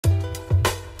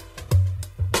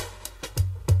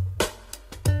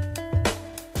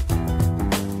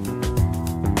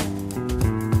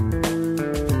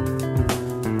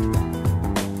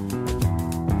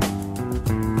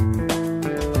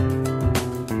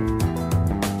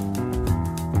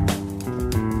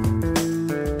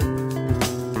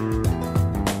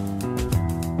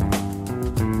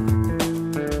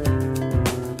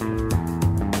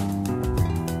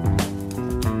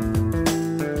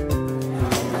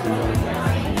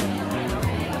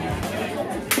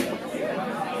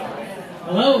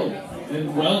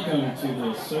and welcome to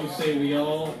the So Say We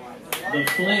All, The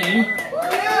Flame,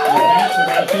 VAMP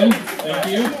production. Thank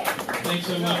you. Thanks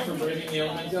so much for bringing the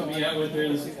elements to be out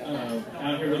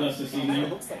here with us this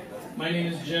evening. My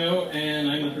name is Joe, and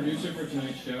I'm the producer for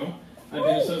tonight's show. I've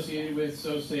been associated with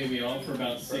So Say We All for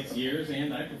about 6 years,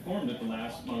 and I performed at the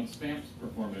last month's VAMP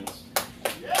performance.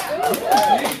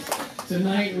 Thanks.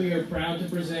 Tonight we are proud to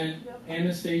present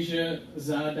Anastasia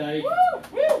Zadeik,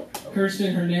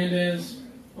 Kirsten Hernandez,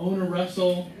 Ona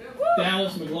Russell,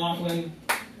 Dallas McLaughlin,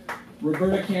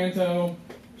 Roberta Cantow,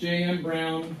 J.M.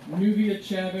 Browne, Nubia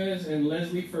Chavez, and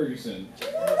Leslie Ferguson.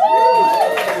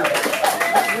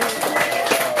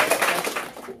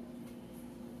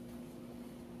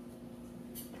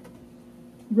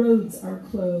 Roads are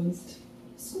closed.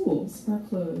 Schools are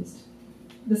closed.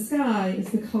 The sky is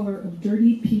the color of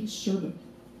dirty peach sherbet,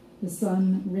 the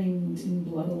sun ringed in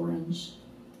blood orange.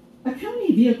 A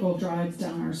county vehicle drives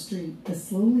down our street as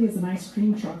slowly as an ice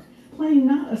cream truck, playing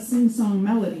not a sing-song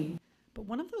melody, but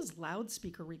one of those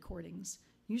loudspeaker recordings,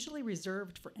 usually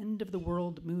reserved for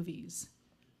end-of-the-world movies.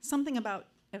 Something about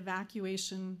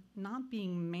evacuation not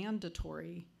being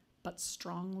mandatory, but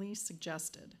strongly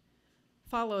suggested,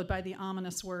 followed by the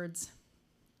ominous words,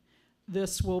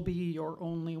 "This will be your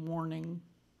only warning."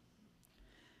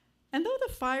 And though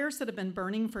the fires that have been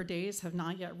burning for days have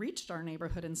not yet reached our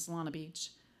neighborhood in Solana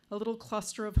Beach, a little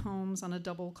cluster of homes on a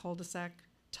double cul-de-sac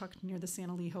tucked near the San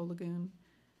Elijo Lagoon,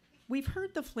 we've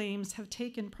heard the flames have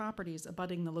taken properties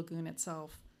abutting the lagoon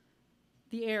itself.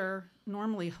 The air,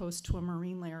 normally host to a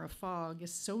marine layer of fog,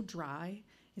 is so dry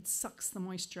it sucks the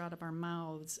moisture out of our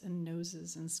mouths and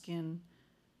noses and skin.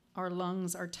 Our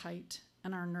lungs are tight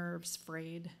and our nerves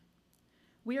frayed.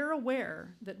 We are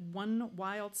aware that one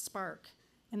wild spark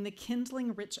in the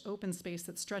kindling rich open space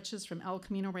that stretches from El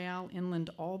Camino Real inland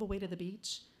all the way to the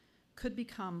beach could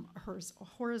become a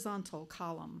horizontal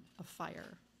column of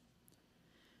fire.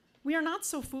 We are not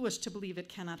so foolish to believe it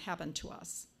cannot happen to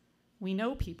us. We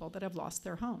know people that have lost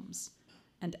their homes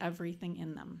and everything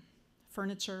in them: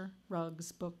 furniture,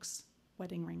 rugs, books,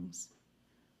 wedding rings.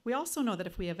 We also know that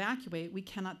if we evacuate, we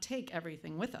cannot take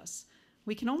everything with us.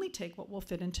 We can only take what will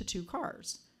fit into 2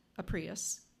 cars, a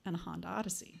Prius and a Honda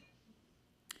Odyssey.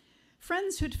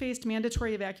 Friends who'd faced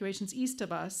mandatory evacuations east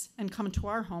of us and come to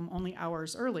our home only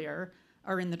hours earlier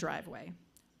are in the driveway,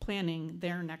 planning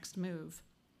their next move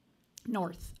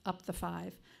north up the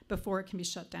 5 before it can be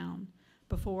shut down,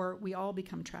 before we all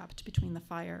become trapped between the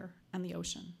fire and the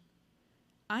ocean.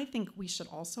 I think we should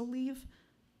also leave,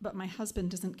 but my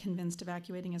husband isn't convinced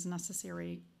evacuating is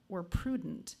necessary or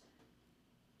prudent.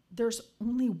 There's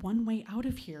only one way out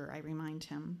of here, I remind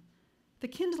him. The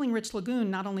kindling-rich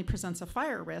lagoon not only presents a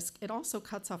fire risk, it also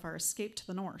cuts off our escape to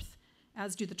the north,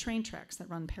 as do the train tracks that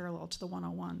run parallel to the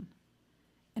 101.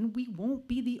 And we won't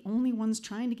be the only ones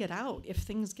trying to get out if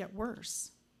things get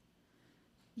worse.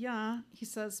 Yeah, he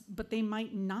says, but they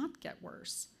might not get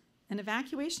worse. An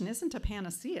evacuation isn't a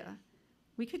panacea.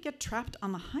 We could get trapped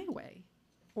on the highway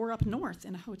or up north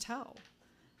in a hotel.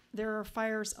 There are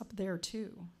fires up there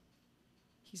too.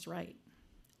 He's right.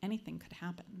 Anything could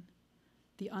happen.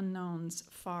 The unknowns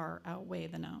far outweigh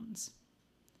the knowns.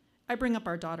 I bring up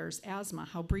our daughter's asthma,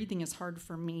 how breathing is hard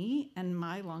for me and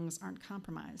my lungs aren't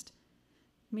compromised.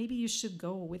 Maybe you should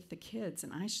go with the kids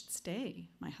and I should stay,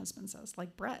 my husband says,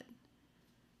 like Brett.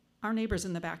 Our neighbor's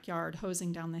in the backyard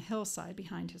hosing down the hillside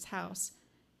behind his house.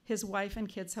 His wife and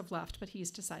kids have left, but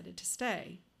he's decided to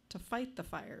stay, to fight the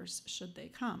fires should they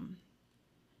come.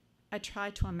 I try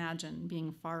to imagine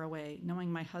being far away,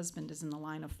 knowing my husband is in the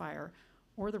line of fire,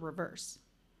 or the reverse.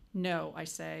 No, I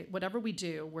say, whatever we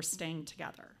do, we're staying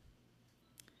together.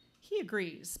 He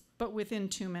agrees, but within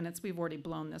 2 minutes, we've already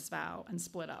blown this vow and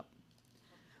split up.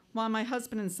 While my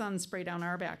husband and son spray down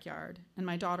our backyard, and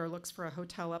my daughter looks for a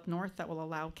hotel up north that will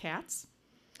allow cats,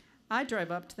 I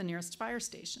drive up to the nearest fire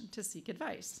station to seek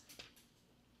advice.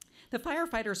 The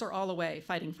firefighters are all away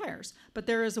fighting fires, but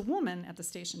there is a woman at the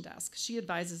station desk. She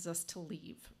advises us to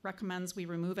leave, recommends we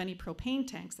remove any propane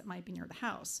tanks that might be near the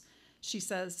house. She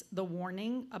says the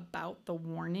warning about the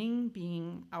warning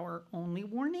being our only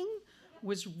warning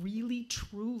was really,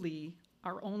 truly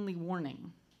our only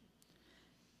warning.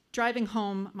 Driving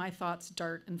home, my thoughts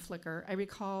dart and flicker. I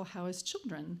recall how as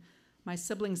children, my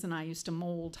siblings and I used to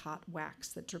mold hot wax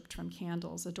that dripped from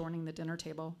candles adorning the dinner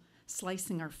table,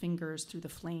 slicing our fingers through the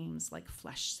flames like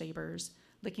flesh sabers,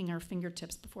 licking our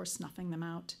fingertips before snuffing them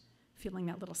out, feeling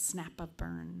that little snap of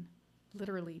burn,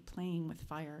 literally playing with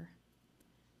fire.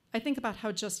 I think about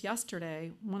how just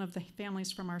yesterday, one of the families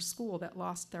from our school that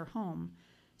lost their home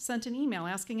sent an email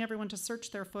asking everyone to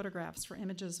search their photographs for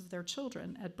images of their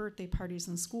children at birthday parties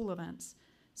and school events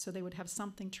so they would have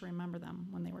something to remember them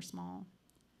when they were small.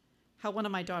 How one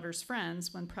of my daughter's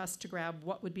friends, when pressed to grab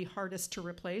what would be hardest to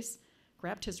replace,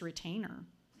 grabbed his retainer.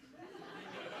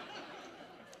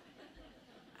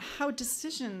 How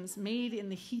decisions made in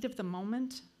the heat of the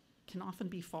moment can often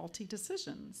be faulty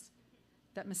decisions,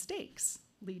 that mistakes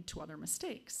lead to other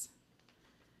mistakes.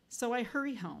 So I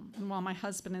hurry home, and while my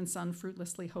husband and son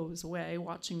fruitlessly hose away,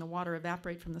 watching the water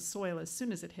evaporate from the soil as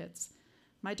soon as it hits,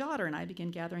 my daughter and I begin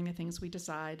gathering the things we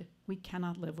decide we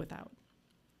cannot live without.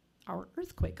 Our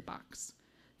earthquake box,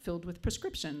 filled with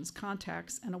prescriptions,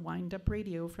 contacts, and a wind-up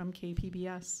radio from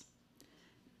KPBS.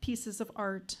 Pieces of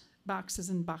art, boxes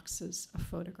and boxes of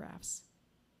photographs.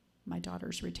 My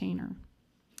daughter's retainer.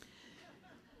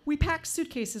 We pack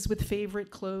suitcases with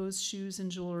favorite clothes, shoes, and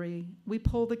jewelry. We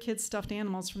pull the kids' stuffed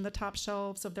animals from the top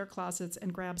shelves of their closets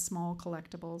and grab small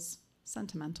collectibles,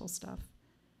 sentimental stuff.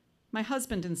 My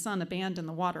husband and son abandon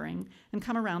the watering and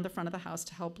come around the front of the house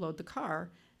to help load the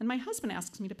car, and my husband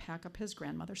asks me to pack up his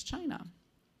grandmother's china.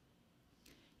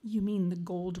 You mean the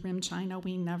gold-rimmed china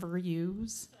we never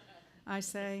use? I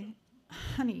say,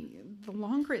 honey, the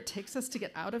longer it takes us to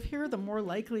get out of here, the more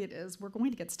likely it is we're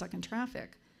going to get stuck in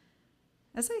traffic.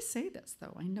 As I say this,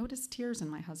 though, I notice tears in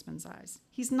my husband's eyes.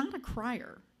 He's not a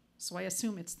crier, so I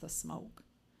assume it's the smoke.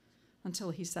 Until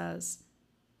he says,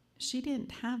 she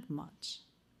didn't have much,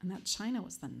 and that china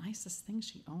was the nicest thing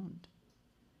she owned.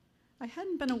 I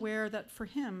hadn't been aware that for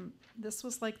him, this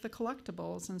was like the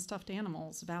collectibles and stuffed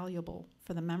animals, valuable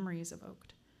for the memories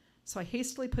evoked. So I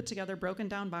hastily put together broken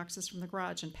down boxes from the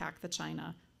garage and packed the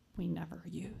china we never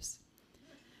use.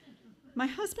 My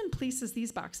husband places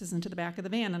these boxes into the back of the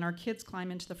van, and our kids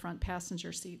climb into the front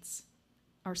passenger seats.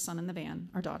 Our son in the van,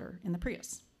 our daughter in the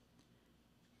Prius.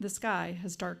 The sky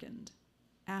has darkened.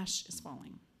 Ash is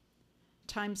falling.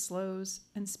 Time slows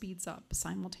and speeds up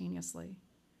simultaneously.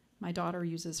 My daughter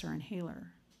uses her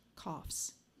inhaler,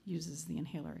 coughs, uses the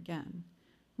inhaler again.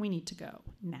 We need to go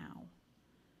now.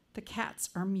 The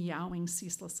cats are meowing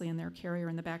ceaselessly in their carrier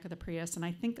in the back of the Prius, and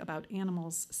I think about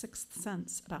animals' sixth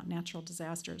sense about natural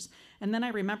disasters. And then I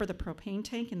remember the propane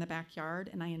tank in the backyard,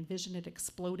 and I envision it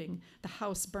exploding, the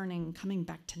house burning, coming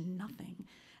back to nothing.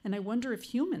 And I wonder if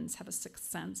humans have a sixth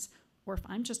sense, or if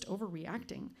I'm just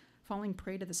overreacting, falling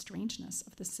prey to the strangeness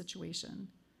of this situation,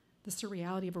 the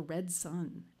surreality of a red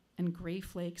sun and gray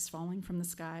flakes falling from the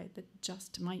sky that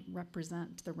just might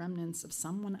represent the remnants of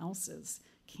someone else's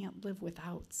can't live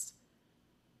withouts.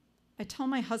 I tell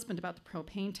my husband about the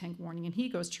propane tank warning, and he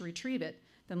goes to retrieve it,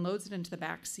 then loads it into the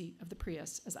back seat of the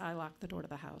Prius as I lock the door to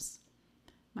the house.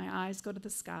 My eyes go to the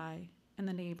sky and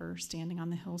the neighbor standing on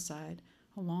the hillside,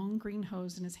 a long green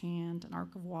hose in his hand, an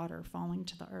arc of water falling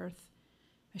to the earth.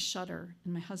 I shudder,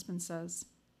 and my husband says,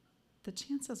 the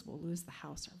chances we'll lose the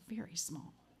house are very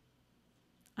small.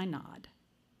 I nod,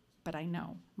 but I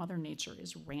know Mother Nature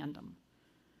is random.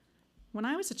 When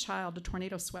I was a child, a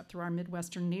tornado swept through our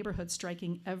Midwestern neighborhood,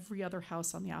 striking every other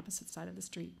house on the opposite side of the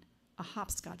street. A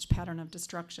hopscotch pattern of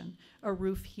destruction. A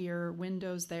roof here,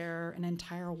 windows there, an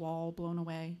entire wall blown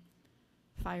away.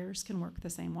 Fires can work the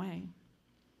same way.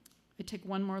 I take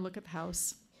one more look at the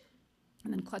house,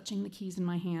 and then clutching the keys in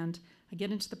my hand, I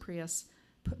get into the Prius,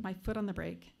 put my foot on the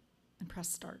brake, and press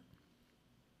start.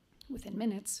 Within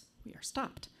minutes, we are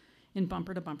stopped in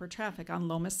bumper-to-bumper traffic on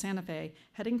Lomas Santa Fe,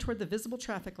 heading toward the visible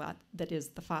traffic lot that is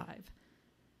the 5.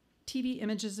 TV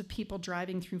images of people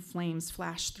driving through flames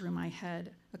flash through my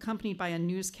head, accompanied by a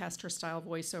newscaster-style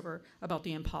voiceover about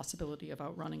the impossibility of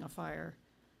outrunning a fire.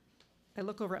 I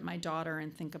look over at my daughter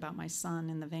and think about my son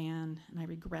in the van, and I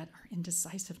regret our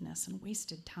indecisiveness and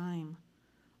wasted time.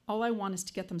 All I want is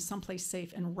to get them someplace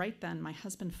safe, and right then my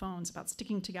husband phones about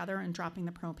sticking together and dropping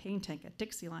the propane tank at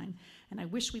Dixie Line, and I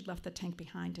wish we'd left the tank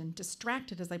behind, and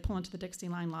distracted as I pull into the Dixie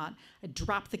Line lot, I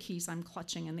drop the keys I'm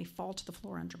clutching, and they fall to the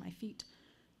floor under my feet.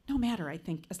 No matter, I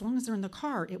think, as long as they're in the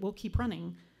car, it will keep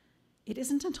running. It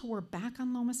isn't until we're back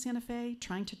on Lomas Santa Fe,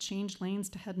 trying to change lanes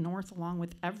to head north along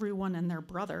with everyone and their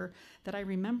brother, that I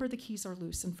remember the keys are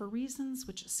loose, and for reasons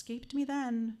which escaped me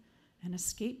then and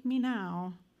escape me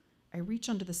now, I reach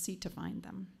under the seat to find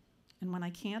them. And when I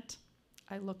can't,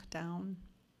 I look down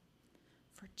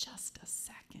for just a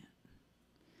second.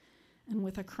 And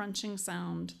with a crunching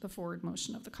sound, the forward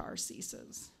motion of the car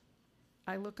ceases.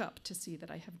 I look up to see that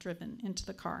I have driven into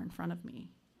the car in front of me,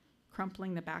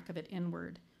 crumpling the back of it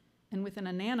inward. And within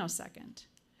a nanosecond,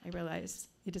 I realize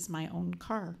it is my own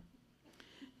car.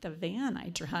 The van I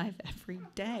drive every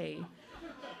day.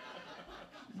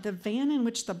 The van in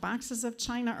which the boxes of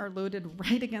china are loaded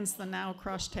right against the now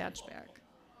crushed hatchback.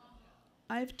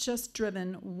 I've just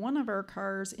driven one of our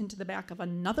cars into the back of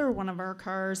another one of our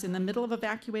cars in the middle of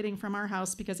evacuating from our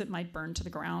house because it might burn to the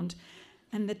ground.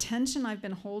 And the tension I've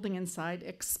been holding inside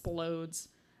explodes.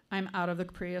 I'm out of the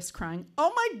Prius crying,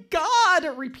 "Oh my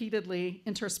God," repeatedly,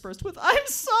 interspersed with, "I'm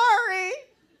sorry."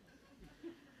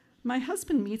 My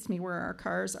husband meets me where our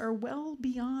cars are well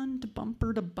beyond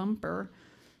bumper to bumper.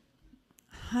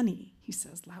 "Honey," he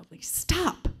says loudly,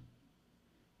 "stop."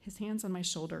 His hands on my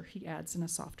shoulder, he adds in a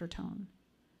softer tone,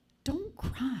 "Don't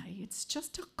cry, it's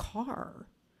just a car.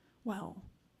 Well,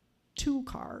 2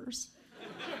 cars."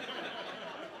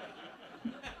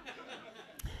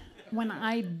 When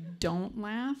I don't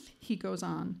laugh, he goes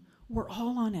on, "We're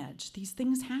all on edge. These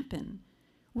things happen.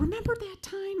 Remember that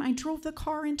time I drove the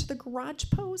car into the garage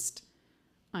post?"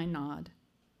 I nod.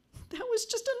 "That was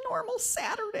just a normal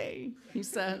Saturday," he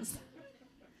says.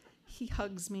 He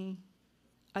hugs me.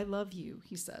 "I love you,"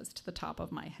 he says to the top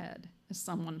of my head as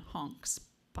someone honks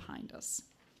behind us.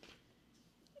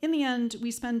 In the end,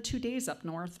 we spend 2 days up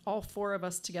north, all 4 of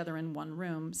us together in one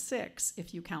room, 6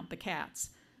 if you count the cats,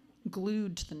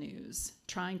 glued to the news,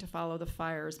 trying to follow the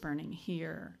fires burning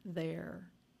here,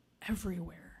 there,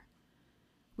 everywhere.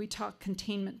 We talk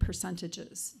containment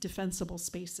percentages, defensible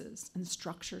spaces, and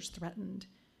structures threatened.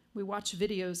 We watch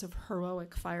videos of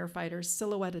heroic firefighters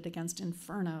silhouetted against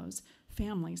infernos,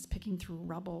 families picking through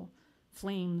rubble,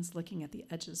 flames licking at the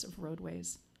edges of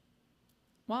roadways.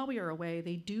 While we are away,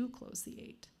 they do close the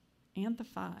 8 and the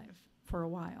 5 for a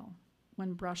while,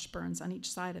 when brush burns on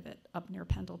each side of it up near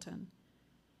Pendleton.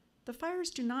 The fires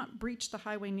do not breach the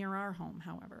highway near our home,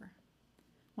 however.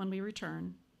 When we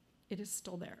return, it is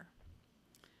still there.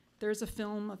 There is a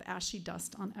film of ashy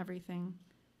dust on everything.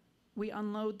 We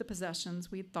unload the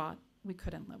possessions we thought we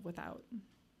couldn't live without.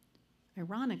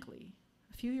 Ironically,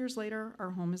 a few years later,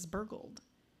 our home is burgled,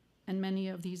 and many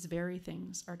of these very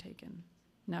things are taken,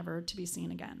 never to be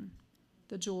seen again.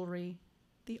 The jewelry,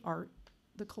 the art,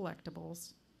 the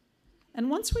collectibles. And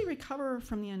once we recover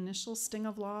from the initial sting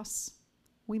of loss,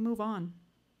 we move on.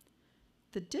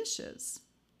 The dishes,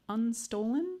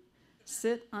 unstolen,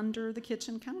 sit under the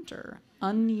kitchen counter,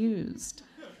 unused.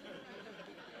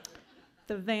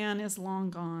 The van is long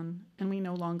gone, and we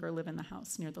no longer live in the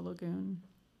house near the lagoon.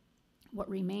 What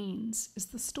remains is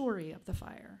the story of the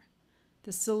fire,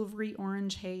 the silvery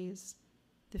orange haze,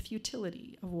 the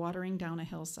futility of watering down a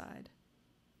hillside,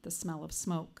 the smell of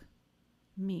smoke,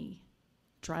 me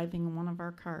driving one of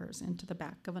our cars into the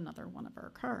back of another one of our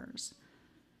cars,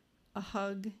 a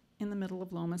hug in the middle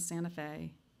of Loma Santa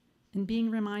Fe, and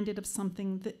being reminded of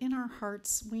something that in our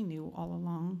hearts we knew all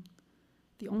along.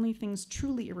 The only things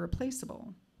truly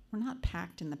irreplaceable were not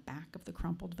packed in the back of the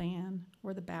crumpled van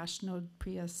or the bashed-node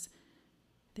Prius.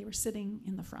 They were sitting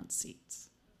in the front seats.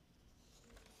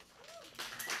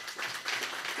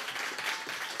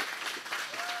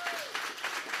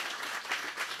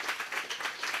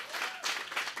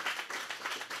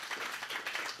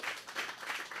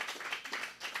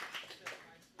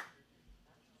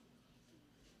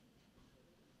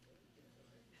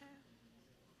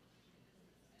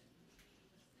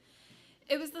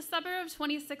 It was the summer of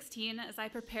 2016 as I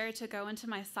prepared to go into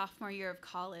my sophomore year of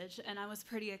college, and I was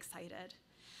pretty excited.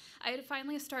 I had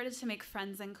finally started to make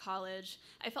friends in college.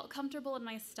 I felt comfortable in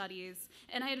my studies,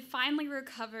 and I had finally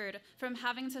recovered from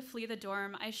having to flee the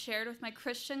dorm I shared with my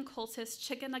Christian cultist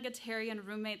chicken nuggetarian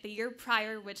roommate the year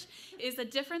prior, which is a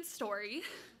different story.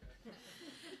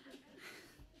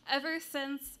 Ever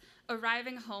since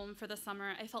arriving home for the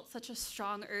summer, I felt such a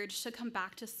strong urge to come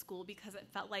back to school because it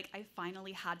felt like I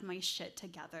finally had my shit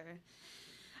together.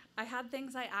 I had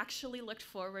things I actually looked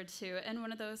forward to, and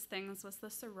one of those things was the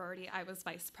sorority I was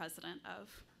vice president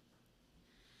of.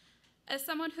 As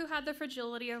someone who had the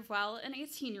fragility of, well, an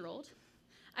 18-year-old,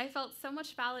 I felt so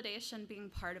much validation being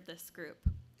part of this group.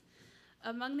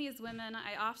 Among these women,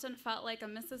 I often felt like a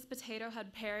Mrs. Potato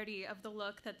Head parody of the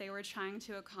look that they were trying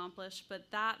to accomplish, but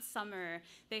that summer,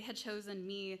 they had chosen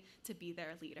me to be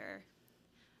their leader.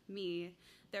 Me,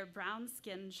 their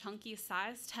brown-skinned, chunky,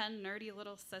 size 10, nerdy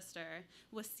little sister,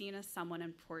 was seen as someone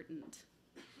important,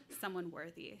 someone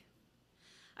worthy.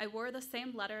 I wore the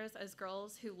same letters as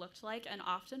girls who looked like and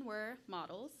often were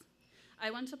models. I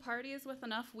went to parties with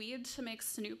enough weed to make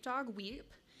Snoop Dogg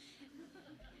weep.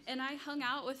 And I hung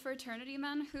out with fraternity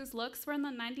men whose looks were in the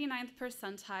 99th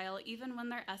percentile, even when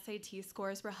their SAT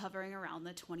scores were hovering around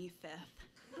the 25th.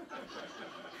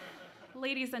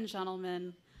 Ladies and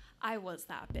gentlemen, I was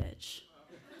that bitch.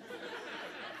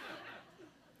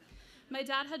 My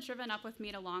dad had driven up with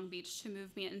me to Long Beach to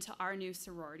move me into our new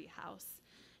sorority house.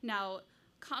 Now,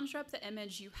 conjure up the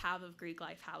image you have of Greek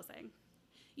life housing.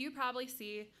 You probably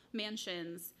see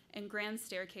mansions and grand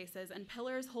staircases and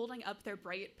pillars holding up their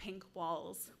bright pink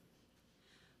walls.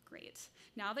 Great.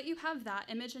 Now that you have that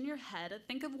image in your head,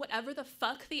 think of whatever the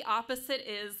fuck the opposite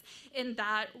is, and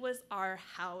that was our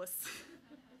house.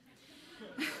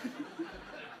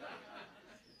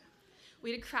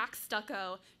 We had cracked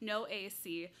stucco, no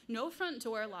AC, no front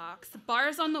door locks,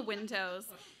 bars on the windows,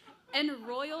 and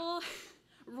royal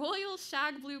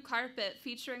shag blue carpet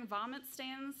featuring vomit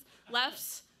stains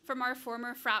left from our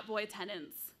former frat boy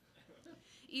tenants.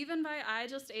 Even by I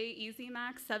just ate Easy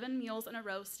Mac 7 meals in a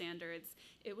row standards,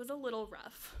 it was a little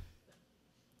rough.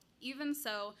 Even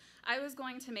so, I was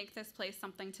going to make this place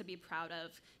something to be proud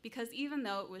of, because even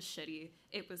though it was shitty,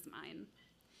 it was mine.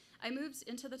 I moved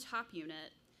into the top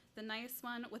unit, the nice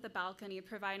one with a balcony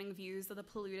providing views of the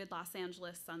polluted Los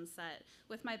Angeles sunset,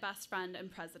 with my best friend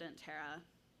and President Tara.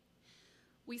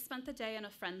 We spent the day in a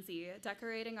frenzy,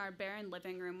 decorating our barren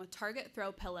living room with Target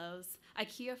throw pillows,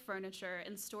 IKEA furniture,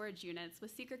 and storage units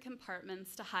with secret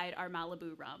compartments to hide our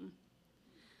Malibu rum.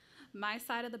 My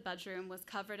side of the bedroom was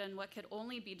covered in what could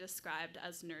only be described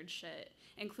as nerd shit,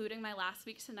 including my Last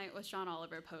Week Tonight with John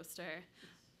Oliver poster,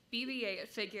 BB-8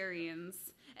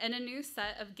 figurines, and a new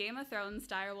set of Game of Thrones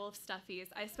direwolf stuffies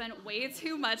I spent way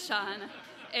too much on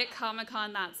at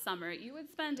Comic-Con that summer. You would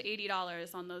spend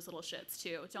 $80 on those little shits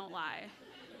too, don't lie.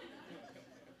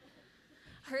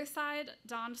 Her side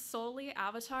donned solely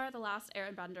Avatar: The Last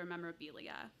Airbender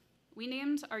memorabilia. We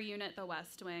named our unit the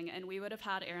West Wing, and we would have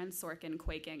had Aaron Sorkin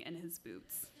quaking in his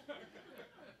boots.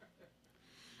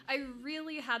 I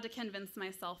really had to convince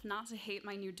myself not to hate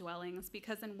my new dwellings,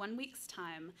 because in 1 week's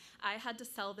time, I had to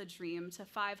sell the dream to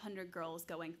 500 girls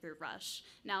going through Rush.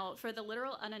 Now, for the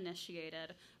literal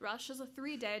uninitiated, Rush is a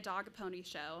 3-day dog pony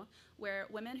show where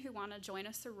women who want to join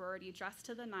a sorority dress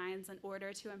to the nines in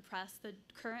order to impress the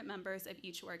current members of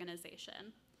each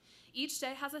organization. Each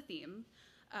day has a theme.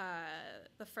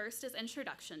 The first is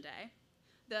Introduction Day.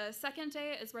 The second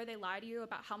day is where they lie to you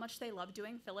about how much they love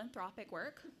doing philanthropic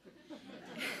work.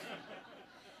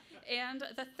 And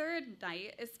the third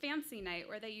night is Fancy Night,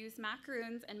 where they use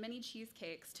macaroons and mini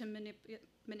cheesecakes to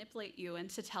manipulate you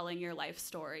into telling your life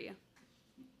story.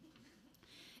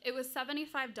 It was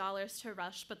 $75 to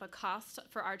Rush, but the cost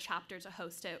for our chapter to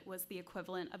host it was the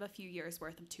equivalent of a few years'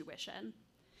 worth of tuition.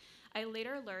 I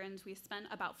later learned we spent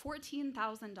about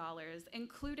 $14,000,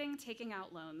 including taking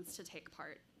out loans to take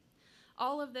part.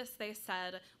 All of this, they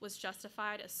said, was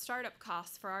justified as startup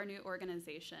costs for our new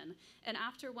organization, and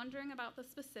after wondering about the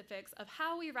specifics of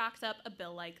how we racked up a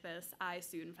bill like this, I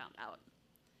soon found out.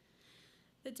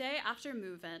 The day after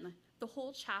move-in, the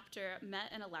whole chapter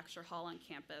met in a lecture hall on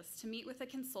campus to meet with the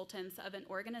consultants of an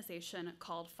organization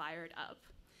called Fired Up,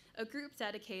 a group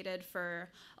dedicated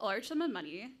for a large sum of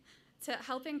money to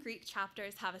helping Greek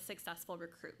chapters have a successful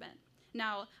recruitment.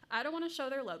 Now, I don't want to show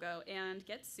their logo and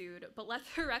get sued, but let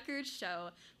the record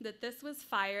show that this was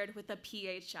fired with a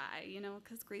PHI,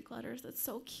 because Greek letters, it's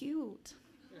so cute.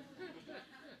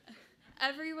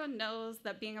 Everyone knows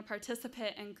that being a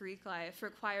participant in Greek life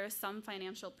requires some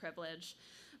financial privilege,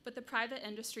 but the private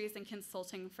industries and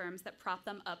consulting firms that prop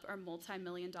them up are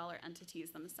multi-million-dollar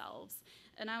entities themselves,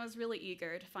 and I was really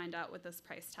eager to find out what this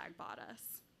price tag bought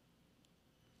us.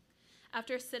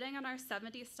 After sitting on our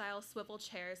 70s-style swivel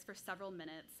chairs for several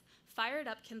minutes,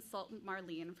 fired-up consultant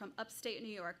Marlene from upstate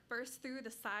New York burst through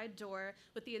the side door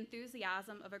with the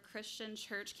enthusiasm of a Christian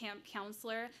church camp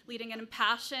counselor leading an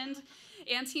impassioned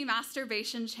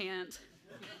anti-masturbation chant.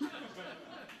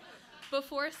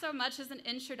 Before so much as an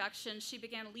introduction, she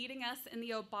began leading us in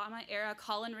the Obama-era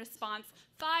call-in response,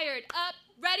 "Fired up,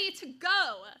 ready to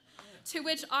go," to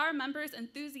which our members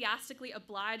enthusiastically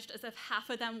obliged as if half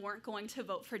of them weren't going to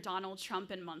vote for Donald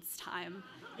Trump in months' time.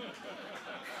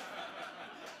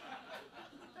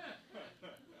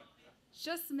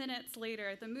 Just minutes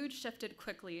later, the mood shifted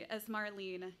quickly as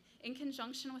Marlene, in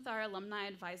conjunction with our alumni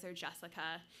advisor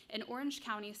Jessica, an Orange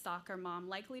County soccer mom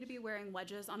likely to be wearing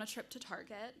wedges on a trip to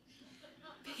Target,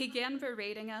 began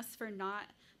berating us for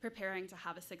not preparing to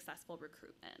have a successful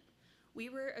recruitment. We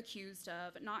were accused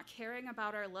of not caring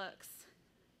about our looks,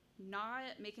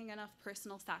 not making enough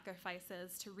personal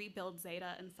sacrifices to rebuild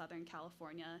Zeta in Southern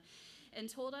California, and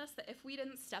told us that if we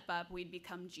didn't step up, we'd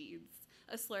become Jeeves,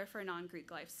 a slur for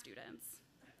non-Greek life students.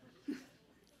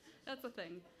 That's a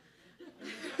thing.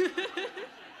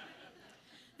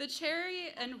 The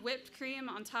cherry and whipped cream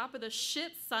on top of the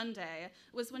shit sundae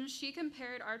was when she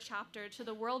compared our chapter to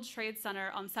the World Trade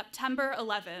Center on September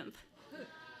 11th.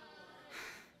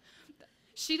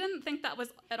 She didn't think that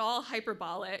was at all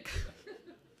hyperbolic.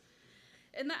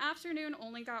 And the afternoon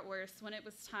only got worse when it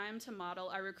was time to model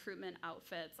our recruitment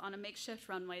outfits on a makeshift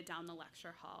runway down the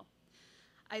lecture hall.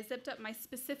 I zipped up my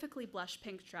specifically blush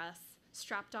pink dress,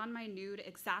 strapped on my nude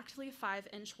exactly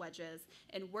 5-inch wedges,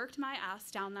 and worked my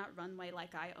ass down that runway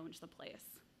like I owned the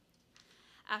place.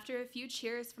 After a few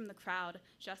cheers from the crowd,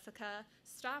 Jessica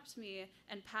stopped me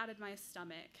and patted my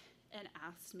stomach, and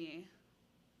asked me,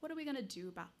 "What are we gonna do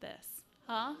about this,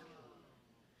 huh?"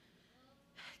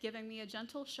 Giving me a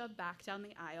gentle shove back down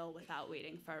the aisle without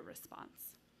waiting for a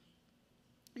response.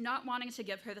 Not wanting to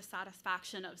give her the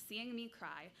satisfaction of seeing me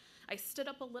cry, I stood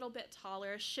up a little bit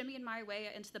taller, shimmying my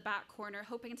way into the back corner,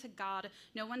 hoping to God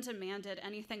no one demanded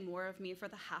anything more of me for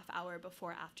the half hour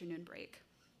before afternoon break.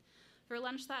 For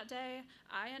lunch that day,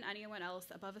 I and anyone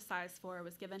else above a size 4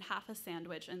 was given half a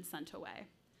sandwich and sent away.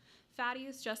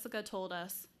 Fatties, Jessica told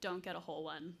us, don't get a whole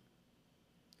one.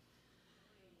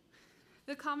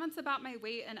 The comments about my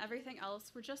weight and everything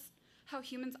else were just how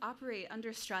humans operate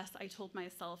under stress, I told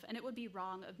myself, and it would be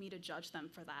wrong of me to judge them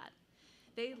for that.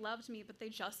 They loved me, but they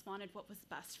just wanted what was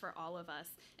best for all of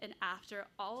us, and after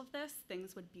all of this,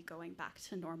 things would be going back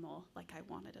to normal like I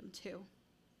wanted them to.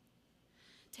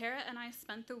 Tara and I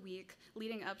spent the week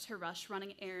leading up to Rush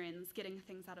running errands, getting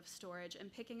things out of storage,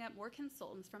 and picking up more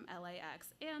consultants from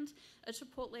LAX, and a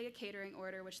Chipotle catering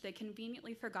order, which they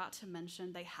conveniently forgot to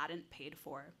mention they hadn't paid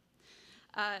for.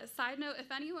 Side note, if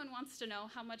anyone wants to know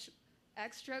how much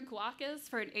extra guac is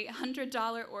for an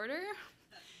 $800 order,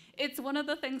 it's one of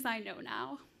the things I know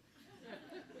now.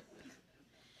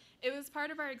 It was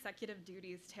part of our executive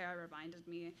duties, Tara reminded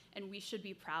me, and we should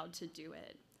be proud to do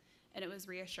it. And it was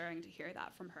reassuring to hear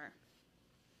that from her.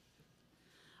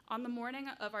 On the morning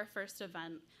of our first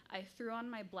event, I threw on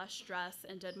my blush dress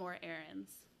and did more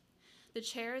errands. The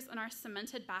chairs in our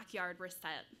cemented backyard were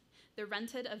set. The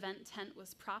rented event tent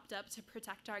was propped up to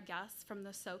protect our guests from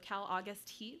the SoCal August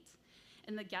heat,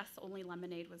 and the guests-only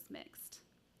lemonade was mixed.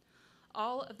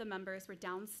 All of the members were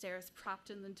downstairs propped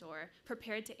in the door,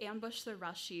 prepared to ambush the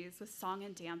Rushies with song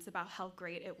and dance about how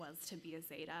great it was to be a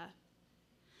Zeta.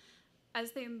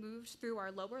 As they moved through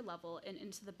our lower level and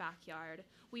into the backyard,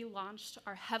 we launched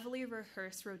our heavily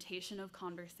rehearsed rotation of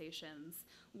conversations,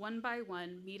 one by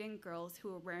one meeting girls who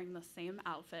were wearing the same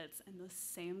outfits and the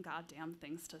same goddamn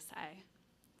things to say.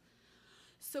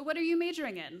 So what are you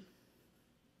majoring in?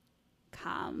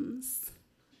 Comms.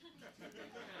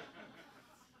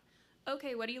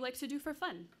 Okay, what do you like to do for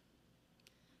fun?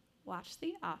 Watch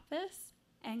The Office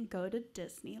and go to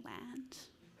Disneyland.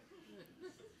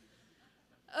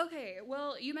 Okay,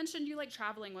 well, you mentioned you like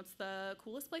traveling. What's the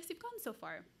coolest place you've gone so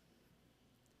far?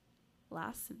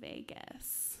 Las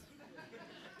Vegas.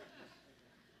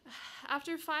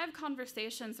 After 5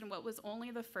 conversations in what was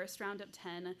only the first round of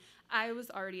 10, I was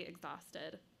already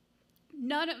exhausted.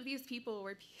 None of these people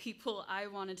were people I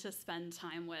wanted to spend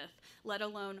time with, let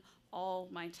alone all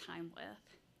my time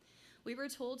with. We were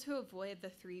told to avoid the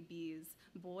 3 Bs,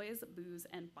 boys, booze,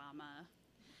 and Bama.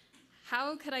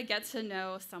 How could I get to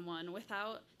know someone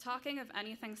without talking of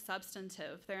anything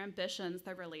substantive, their ambitions,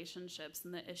 their relationships,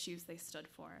 and the issues they stood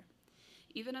for?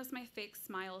 Even as my fake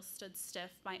smile stood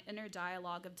stiff, my inner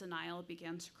dialogue of denial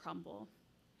began to crumble.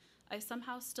 I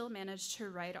somehow still managed to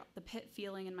write the pit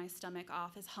feeling in my stomach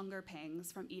off as hunger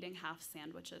pangs from eating half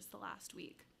sandwiches the last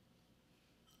week.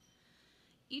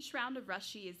 Each round of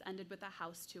Rushies ended with a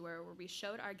house tour where we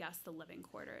showed our guests the living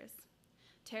quarters.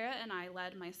 Tara and I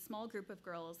led my small group of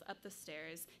girls up the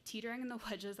stairs, teetering in the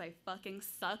wedges I fucking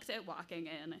sucked at walking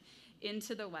in,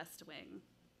 into the West Wing.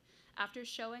 After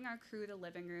showing our crew the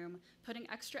living room, putting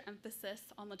extra emphasis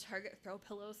on the Target throw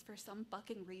pillows for some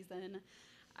fucking reason,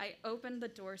 I opened the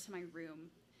door to my room,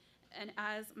 and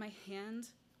as my hand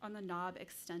on the knob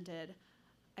extended,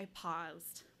 I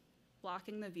paused,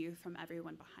 blocking the view from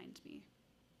everyone behind me.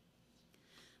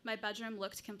 My bedroom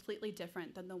looked completely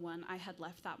different than the one I had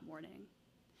left that morning.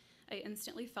 I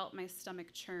instantly felt my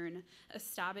stomach churn, a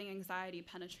stabbing anxiety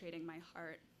penetrating my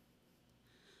heart.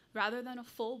 Rather than a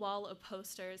full wall of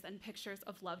posters and pictures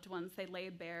of loved ones, they lay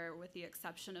bare with the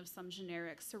exception of some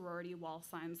generic sorority wall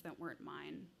signs that weren't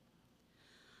mine.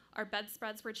 Our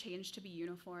bedspreads were changed to be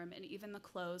uniform, and even the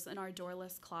clothes in our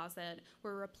doorless closet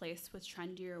were replaced with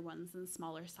trendier ones in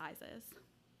smaller sizes.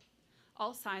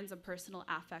 All signs of personal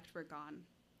affect were gone.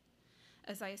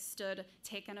 As I stood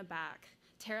taken aback,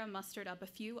 Tara mustered up a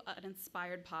few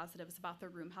uninspired positives about the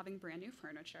room having brand new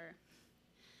furniture.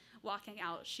 Walking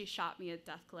out, she shot me a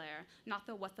death glare, not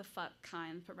the what the fuck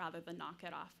kind, but rather the knock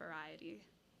it off variety.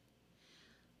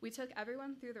 We took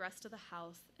everyone through the rest of the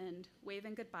house and,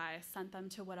 waving goodbye, sent them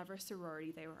to whatever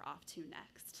sorority they were off to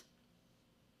next.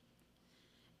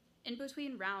 In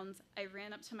between rounds, I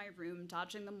ran up to my room,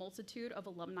 dodging the multitude of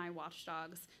alumni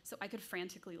watchdogs so I could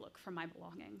frantically look for my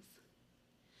belongings.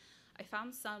 I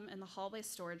found some in the hallway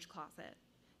storage closet,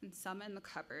 and some in the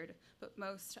cupboard, but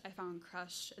most I found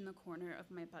crushed in the corner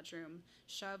of my bedroom,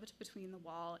 shoved between the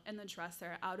wall and the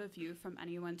dresser out of view from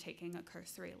anyone taking a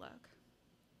cursory look.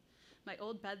 My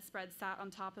old bedspread sat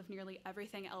on top of nearly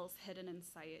everything else hidden in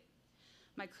sight.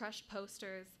 My crushed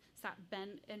posters, sat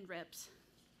bent and ripped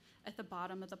at the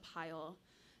bottom of the pile.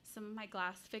 Some of my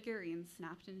glass figurines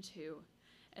snapped in two,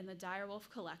 and the direwolf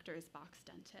collector's box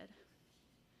dented.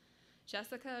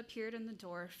 Jessica appeared in the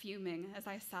door, fuming as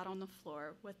I sat on the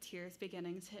floor with tears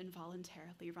beginning to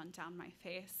involuntarily run down my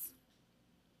face.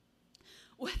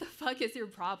 What the fuck is your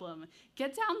problem?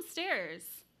 Get downstairs.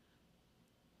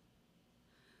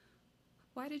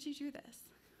 Why did you do this?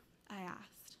 I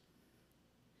asked.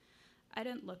 I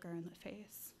didn't look her in the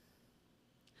face.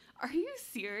 Are you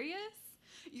serious?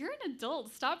 You're an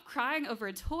adult. Stop crying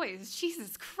over toys.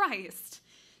 Jesus Christ,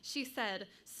 she said,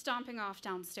 stomping off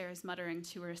downstairs, muttering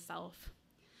to herself.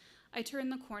 I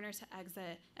turned the corner to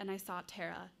exit, and I saw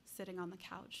Tara sitting on the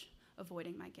couch,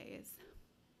 avoiding my gaze.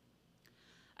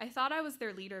 I thought I was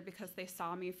their leader because they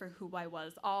saw me for who I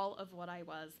was, all of what I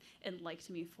was, and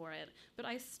liked me for it. But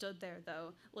I stood there,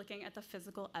 though, looking at the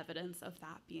physical evidence of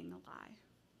that being a lie.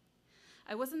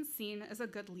 I wasn't seen as a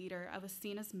good leader. I was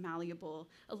seen as malleable,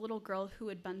 a little girl who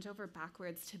would bend over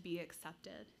backwards to be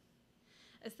accepted.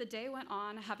 As the day went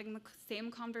on, having the same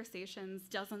conversations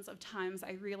dozens of times,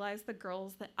 I realized the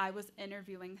girls that I was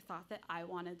interviewing thought that I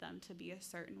wanted them to be a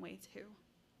certain way too.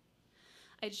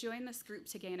 I joined this group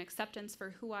to gain acceptance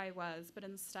for who I was, but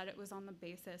instead it was on the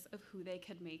basis of who they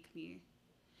could make me.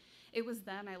 It was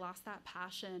then I lost that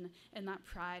passion and that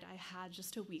pride I had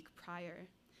just a week prior.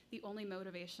 The only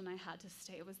motivation I had to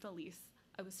stay was the lease.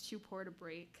 I was too poor to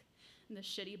break, and the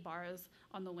shitty bars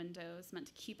on the windows meant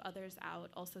to keep others out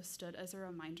also stood as a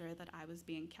reminder that I was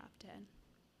being kept in.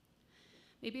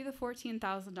 Maybe the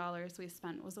 $14,000 we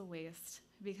spent was a waste,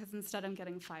 because instead of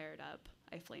getting fired up,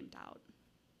 I flamed out.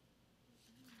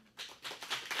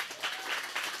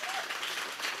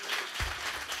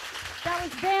 That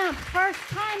was VAMP first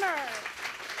timer,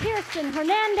 Kirsten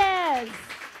Hernandez.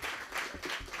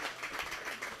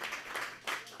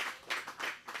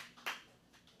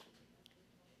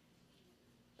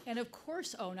 And of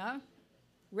course, Ona,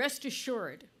 rest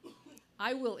assured,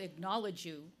 I will acknowledge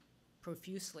you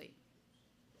profusely.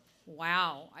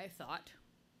 Wow, I thought,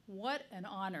 what an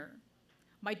honor.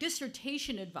 My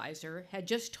dissertation advisor had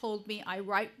just told me I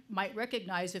might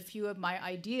recognize a few of my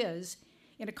ideas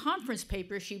in a conference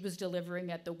paper she was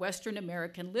delivering at the Western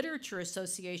American Literature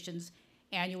Association's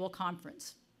annual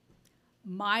conference.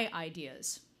 My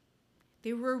ideas.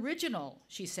 They were original,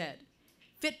 she said,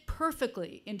 fit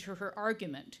perfectly into her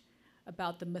argument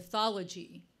about the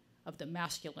mythology of the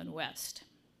masculine West.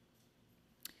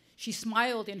 She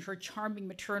smiled in her charming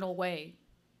maternal way.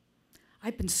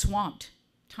 I've been swamped.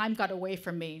 Time got away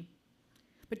from me.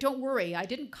 But don't worry, I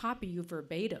didn't copy you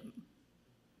verbatim.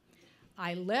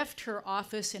 I left her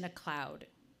office in a cloud.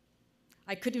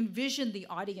 I could envision the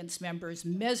audience members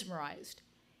mesmerized,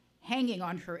 hanging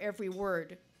on her every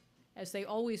word, as they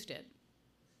always did.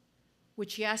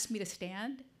 Would she ask me to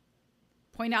stand?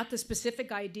 Point out the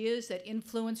specific ideas that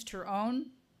influenced her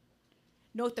own?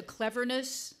 Note the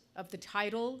cleverness of the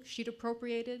title she'd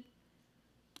appropriated?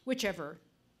 Whichever,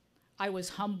 I was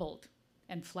humbled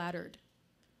and flattered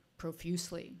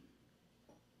profusely.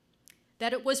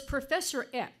 That it was Professor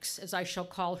X, as I shall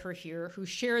call her here, who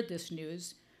shared this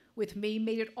news with me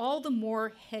made it all the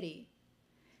more heady.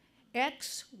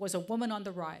 X was a woman on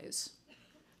the rise,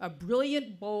 a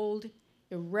brilliant, bold,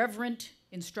 irreverent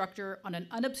instructor on an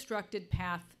unobstructed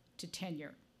path to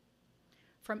tenure.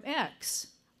 From X,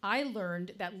 I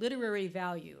learned that literary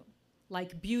value,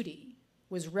 like beauty,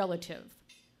 was relative,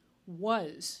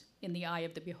 was in the eye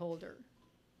of the beholder.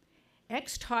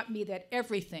 X taught me that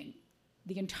everything,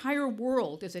 the entire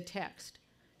world, is a text,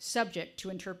 subject to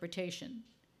interpretation.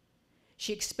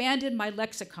 She expanded my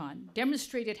lexicon,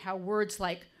 demonstrated how words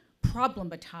like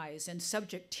problematize and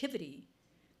subjectivity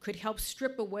could help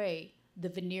strip away the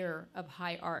veneer of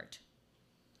high art.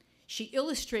 She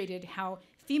illustrated how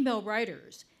female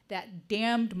writers, that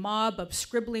damned mob of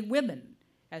scribbling women,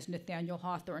 as Nathaniel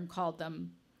Hawthorne called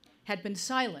them, had been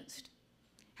silenced,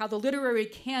 how the literary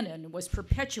canon was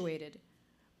perpetuated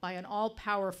by an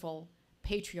all-powerful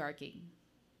patriarchy.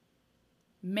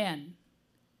 Men,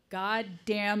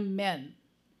 goddamn men,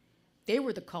 they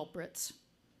were the culprits,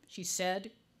 she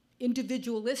said,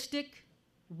 individualistic,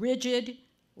 rigid,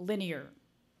 linear,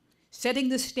 setting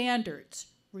the standards,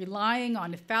 relying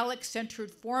on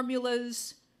phallic-centered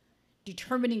formulas,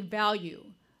 determining value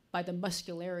by the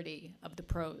muscularity of the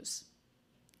prose.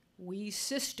 We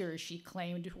sisters, she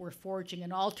claimed, were forging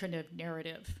an alternate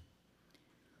narrative.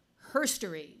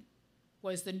 Herstory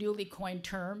was the newly coined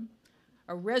term,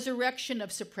 a resurrection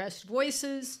of suppressed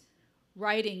voices,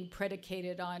 writing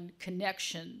predicated on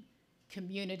connection,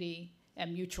 community,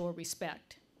 and mutual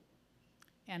respect.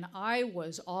 And I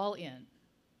was all in,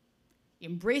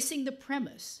 embracing the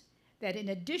premise that in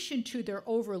addition to their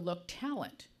overlooked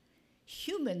talent,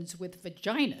 humans with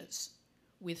vaginas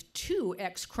with 2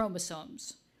 X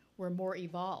chromosomes were more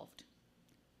evolved,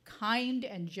 kind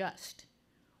and just.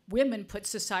 Women put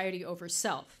society over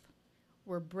self,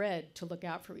 were bred to look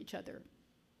out for each other.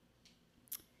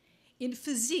 In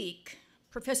physique,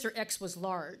 Professor X was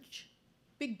large,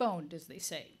 big-boned, as they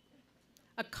say,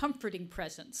 a comforting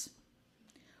presence,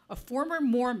 a former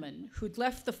Mormon who'd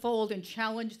left the fold and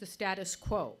challenged the status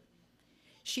quo.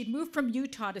 She'd moved from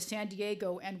Utah to San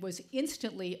Diego and was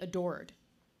instantly adored.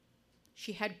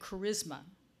 She had charisma,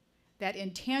 that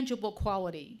intangible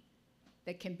quality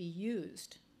that can be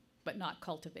used but not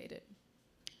cultivated.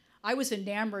 I was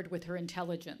enamored with her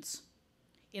intelligence,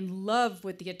 in love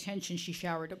with the attention she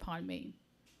showered upon me.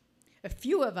 A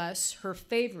few of us, her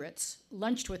favorites,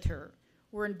 lunched with her,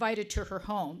 were invited to her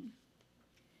home.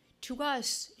 To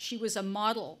us, she was a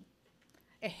model,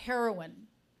 a heroine,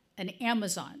 an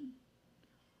Amazon,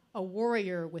 a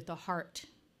warrior with a heart,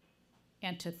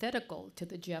 antithetical to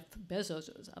the Jeff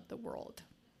Bezoses of the world.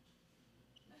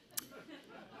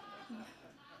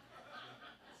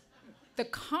 The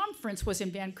conference was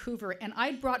in Vancouver, and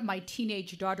I'd brought my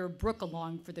teenage daughter, Brooke,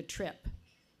 along for the trip.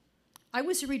 I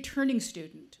was a returning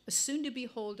student, a soon-to-be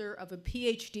holder of a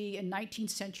PhD in 19th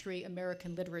century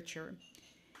American literature.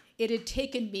 It had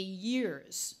taken me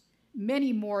years,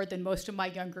 many more than most of my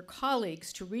younger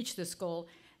colleagues, to reach this goal,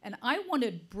 and I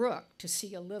wanted Brooke to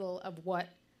see a little of what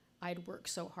I'd worked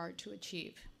so hard to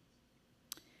achieve.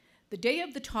 The day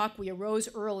of the talk, we arose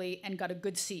early and got a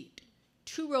good seat,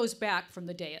 2 rows back from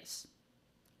the dais.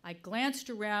 I glanced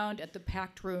around at the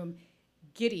packed room,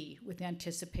 giddy with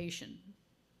anticipation.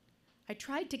 I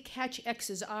tried to catch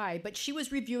X's eye, but she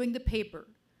was reviewing the paper,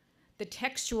 the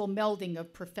textual melding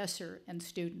of professor and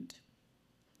student.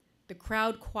 The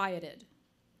crowd quieted,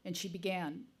 and she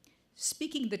began,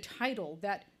 speaking the title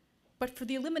that, but for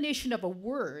the elimination of a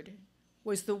word,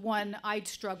 was the one I'd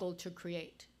struggled to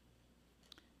create.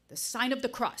 The sign of the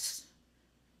cross,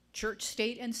 church,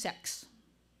 state, and sex.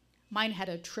 Mine had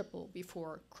a triple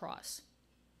before cross.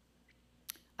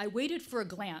 I waited for a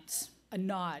glance, a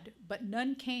nod, but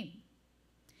none came.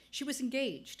 She was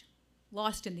engaged,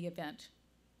 lost in the event.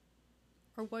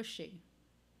 Or was she?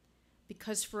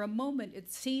 Because for a moment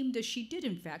it seemed as she did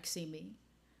in fact see me,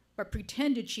 but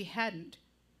pretended she hadn't,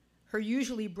 her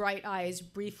usually bright eyes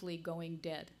briefly going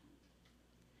dead.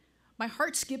 My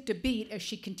heart skipped a beat as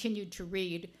she continued to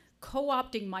read,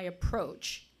 co-opting my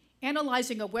approach,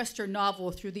 analyzing a Western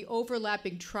novel through the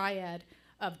overlapping triad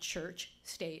of church,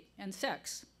 state, and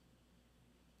sex.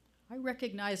 I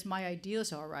recognized my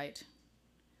ideas all right,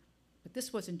 but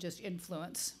this wasn't just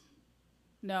influence.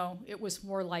 No, it was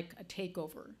more like a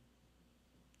takeover,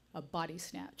 a body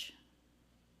snatch.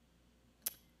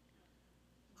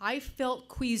 I felt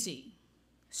queasy,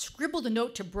 scribbled a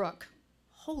note to Brooke.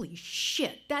 Holy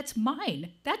shit, that's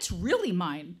mine. That's really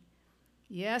mine.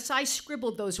 Yes, I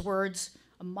scribbled those words,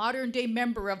 a modern-day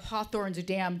member of Hawthorne's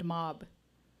damned mob.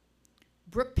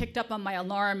 Brooke picked up on my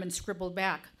alarm and scribbled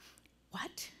back,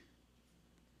 "What?"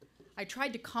 I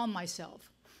tried to calm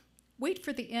myself. Wait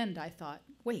for the end, I thought.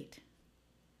 Wait.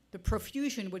 The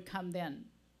profusion would come then.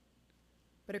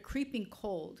 But a creeping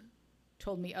cold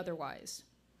told me otherwise.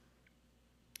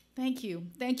 Thank you,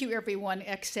 everyone,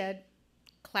 X said,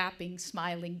 clapping,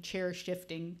 smiling, chair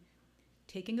shifting,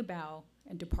 taking a bow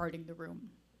and departing the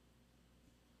room.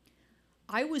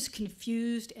 I was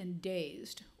confused and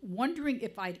dazed, wondering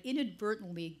if I'd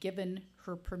inadvertently given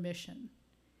her permission.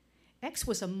 X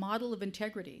was a model of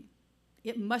integrity.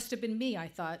 It must have been me, I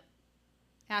thought,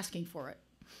 asking for it.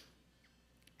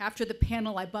 After the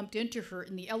panel, I bumped into her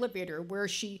in the elevator where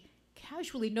she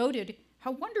casually noted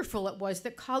how wonderful it was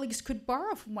that colleagues could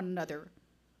borrow from one another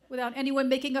without anyone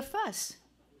making a fuss.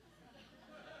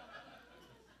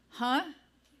 Huh?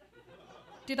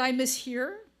 Did I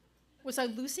mishear? Was I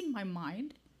losing my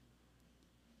mind?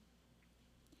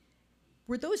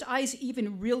 Were those eyes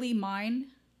even really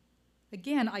mine?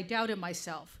 Again, I doubted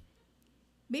myself.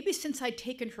 Maybe since I'd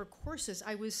taken her courses,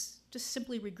 I was just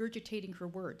simply regurgitating her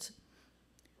words.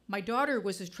 My daughter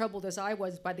was as troubled as I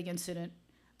was by the incident,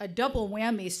 a double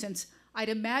whammy since I'd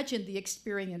imagined the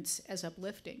experience as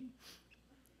uplifting.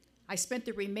 I spent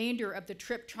the remainder of the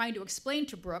trip trying to explain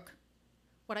to Brooke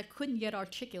what I couldn't yet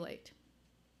articulate.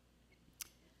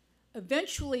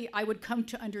 Eventually, I would come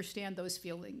to understand those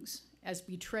feelings as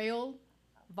betrayal,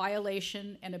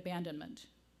 violation, and abandonment.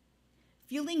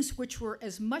 Feelings which were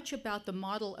as much about the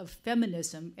model of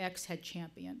feminism X had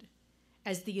championed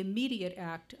as the immediate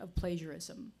act of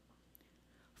plagiarism.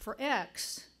 For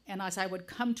X, and as I would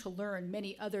come to learn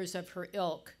many others of her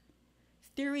ilk,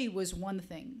 theory was one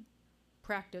thing,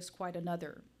 practice quite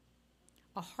another.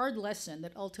 a hard lesson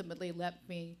that ultimately left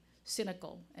me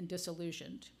cynical and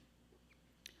disillusioned.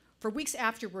 For weeks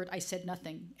afterward, I said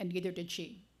nothing, and neither did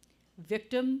she.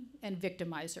 Victim and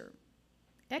victimizer.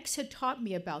 X had taught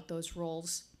me about those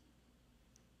roles,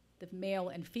 the male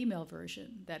and female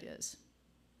version, that is.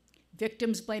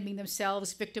 Victims blaming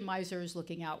themselves, victimizers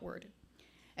looking outward.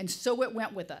 And so it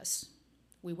went with us.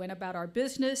 We went about our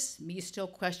business, me still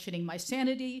questioning my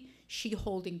sanity, she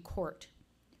holding court,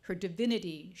 her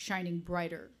divinity shining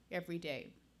brighter every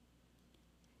day.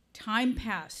 Time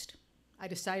passed. I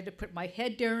decided to put my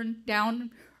head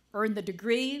down, earn the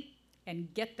degree,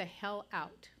 and get the hell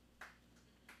out.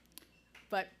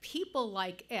 But people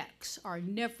like X are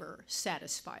never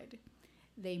satisfied.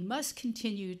 They must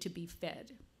continue to be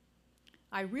fed.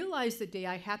 I realized the day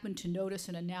I happened to notice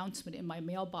an announcement in my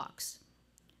mailbox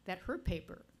that her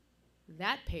paper,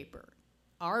 that paper,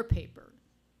 our paper,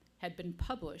 had been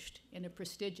published in a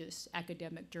prestigious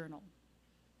academic journal.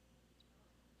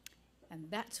 And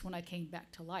that's when I came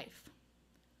back to life,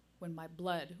 when my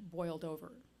blood boiled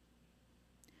over.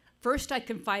 First, I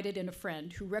confided in a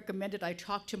friend who recommended I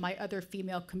talk to my other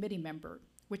female committee member,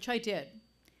 which I did.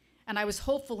 And I was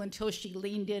hopeful until she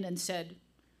leaned in and said,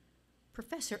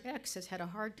 "Professor X has had a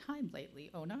hard time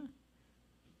lately, Ona."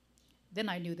 Then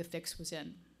I knew the fix was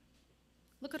in.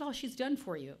 "Look at all she's done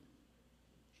for you,"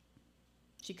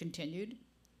 she continued.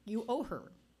 "You owe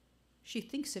her. She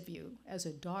thinks of you as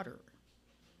a daughter."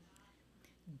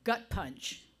 Gut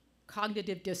punch,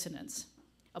 cognitive dissonance,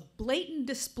 a blatant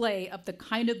display of the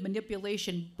kind of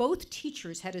manipulation both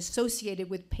teachers had associated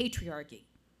with patriarchy.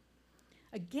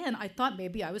 Again, I thought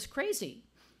maybe I was crazy.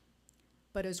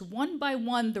 But as one by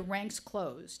one the ranks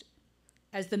closed,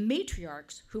 as the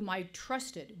matriarchs whom I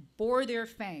trusted bore their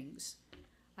fangs,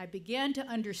 I began to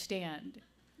understand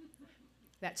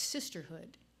that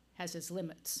sisterhood has its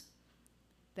limits,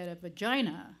 that a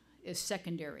vagina is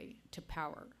secondary to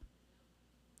power.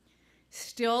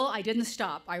 Still, I didn't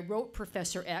stop. I wrote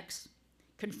Professor X,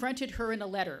 confronted her in a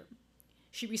letter.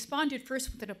 She responded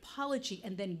first with an apology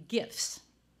and then gifts,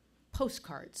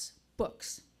 postcards,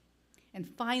 books, and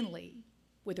finally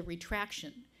with a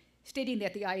retraction, stating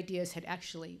that the ideas had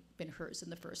actually been hers in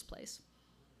the first place.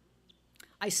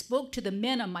 I spoke to the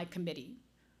men on my committee,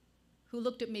 who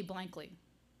looked at me blankly.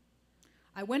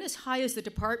 I went as high as the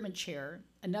department chair,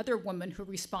 another woman who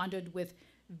responded with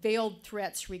veiled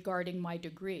threats regarding my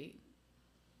degree.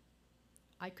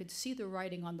 I could see the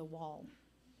writing on the wall,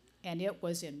 and it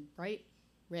was in bright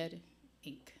red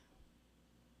ink.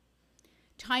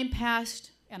 Time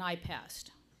passed, and I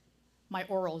passed. My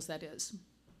orals, that is.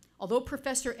 Although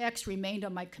Professor X remained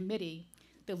on my committee,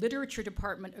 the literature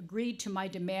department agreed to my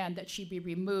demand that she be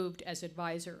removed as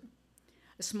advisor,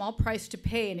 a small price to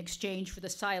pay in exchange for the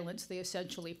silence they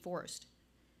essentially forced.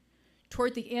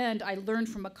 Toward the end, I learned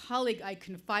from a colleague I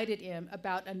confided in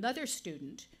about another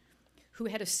student who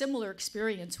had a similar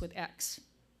experience with X.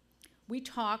 We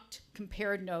talked,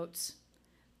 compared notes.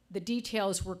 The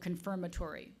details were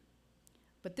confirmatory.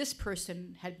 But this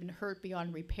person had been hurt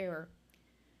beyond repair,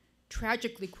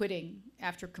 tragically quitting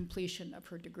after completion of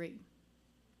her degree.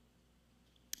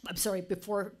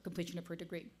 Before completion of her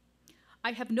degree.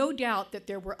 I have no doubt that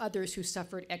there were others who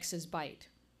suffered X's bite.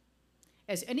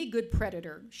 As any good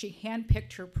predator, she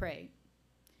handpicked her prey.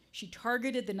 She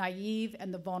targeted the naive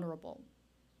and the vulnerable.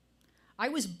 I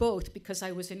was both because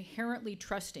I was inherently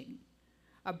trusting,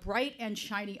 a bright and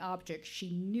shiny object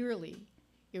she nearly,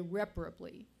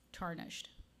 irreparably tarnished.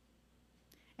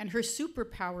 And her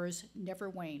superpowers never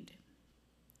waned.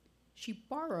 She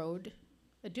borrowed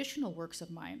additional works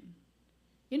of mine,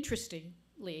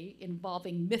 interestingly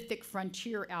involving mythic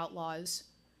frontier outlaws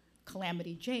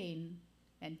Calamity Jane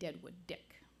and Deadwood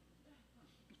Dick.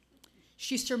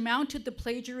 She surmounted the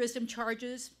plagiarism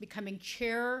charges, becoming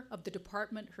chair of the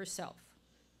department herself.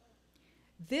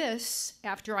 This,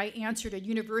 after I answered a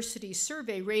university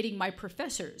survey rating my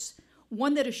professors,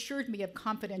 one that assured me of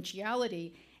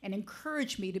confidentiality and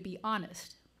encouraged me to be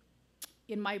honest.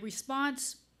 In my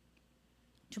response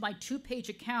to my 2-page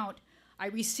account, I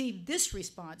received this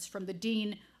response from the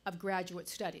Dean of Graduate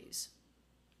Studies.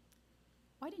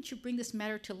 "Why didn't you bring this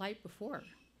matter to light before?"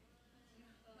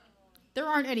 There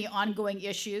aren't any ongoing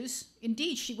issues.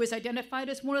 Indeed, she was identified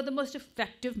as one of the most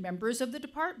effective members of the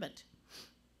department.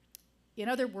 In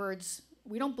other words,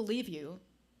 we don't believe you,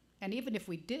 and even if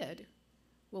we did,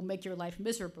 we'll make your life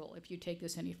miserable if you take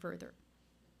this any further.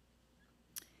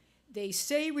 They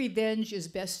say revenge is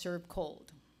best served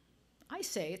cold. I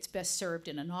say it's best served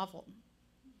in a novel.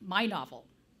 My novel,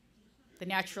 The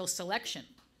Natural Selection,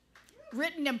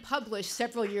 written and published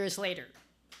several years later.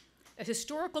 A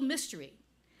historical mystery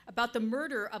about the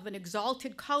murder of an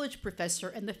exalted college professor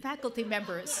and the faculty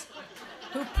members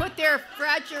who put their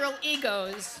fragile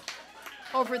egos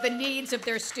over the needs of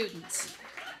their students.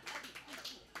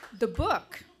 The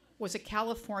book was a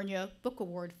California Book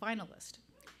Award finalist,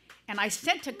 and I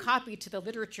sent a copy to the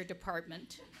literature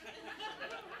department,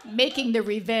 making the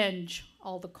revenge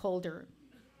all the colder.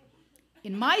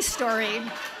 In my story,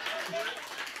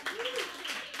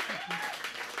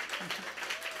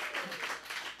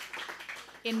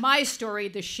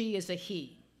 the she is a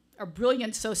he, a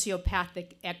brilliant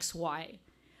sociopathic XY.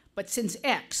 But since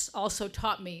X also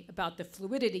taught me about the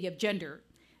fluidity of gender,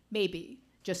 maybe,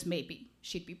 just maybe,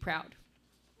 she'd be proud.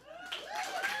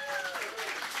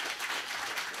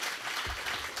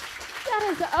 That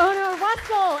is Ona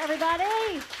Russell,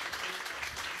 everybody.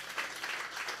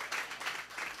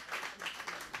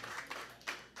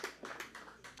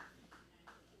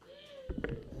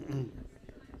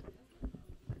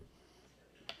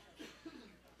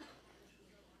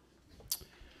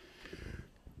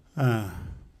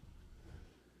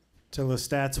 To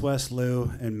Lestats West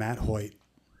Lou and Matt Hoyt.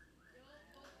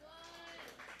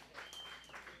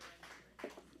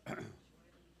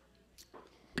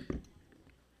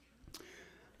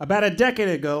 About a decade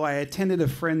ago, I attended a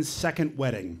friend's second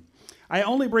wedding. I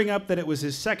only bring up that it was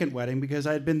his second wedding because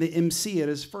I had been the MC at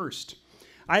his first.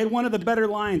 I had one of the better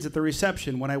lines at the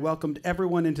reception when I welcomed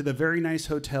everyone into the very nice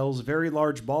hotel's very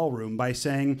large ballroom by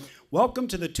saying, "Welcome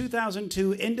to the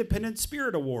 2002 Independent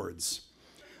Spirit Awards."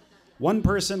 One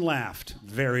person laughed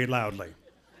very loudly.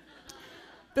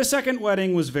 The second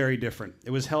wedding was very different. It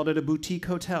was held at a boutique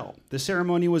hotel. The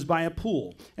ceremony was by a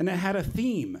pool, and it had a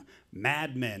theme,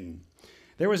 Mad Men.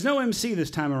 There was no MC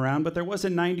this time around, but there was a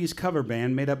 90s cover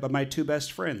band made up of my two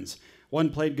best friends.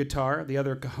 One played guitar, the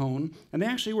other cajon, and they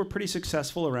actually were pretty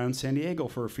successful around San Diego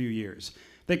for a few years.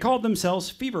 They called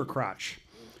themselves Fever Crotch.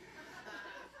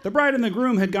 The bride and the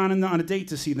groom had gone on a date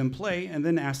to see them play and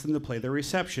then asked them to play the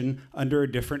reception under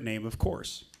a different name, of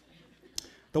course.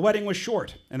 The wedding was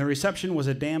short, and the reception was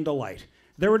a damn delight.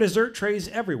 There were dessert trays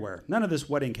everywhere, none of this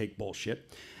wedding cake bullshit.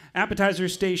 Appetizer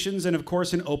stations, and of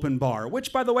course an open bar,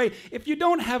 which, by the way, if you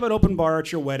don't have an open bar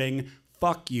at your wedding,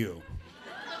 fuck you.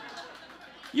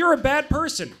 You're a bad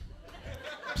person.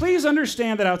 Please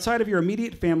understand that outside of your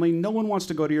immediate family, no one wants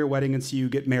to go to your wedding and see you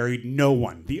get married. No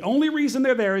one. The only reason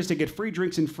they're there is to get free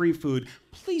drinks and free food.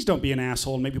 Please don't be an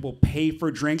asshole and make people pay for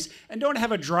drinks. And don't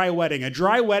have a dry wedding. A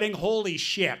dry wedding, holy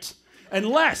shit.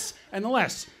 Unless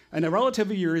a relative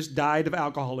of yours died of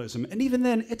alcoholism. And even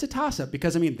then, it's a toss-up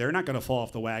because, they're not going to fall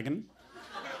off the wagon.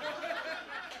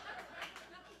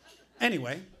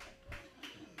 Anyway,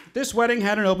 this wedding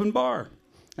had an open bar,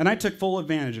 and I took full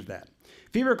advantage of that.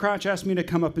 Fever Crotch asked me to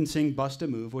come up and sing Bust a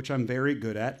Move, which I'm very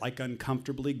good at, like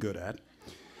uncomfortably good at.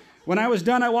 When I was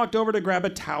done, I walked over to grab a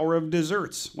tower of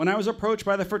desserts when I was approached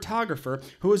by the photographer,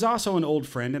 who was also an old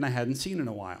friend and I hadn't seen in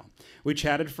a while. We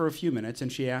chatted for a few minutes,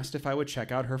 and she asked if I would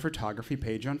check out her photography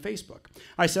page on Facebook.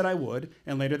 I said I would,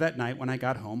 and later that night when I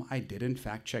got home, I did in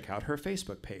fact check out her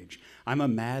Facebook page. I'm a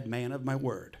mad man of my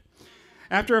word.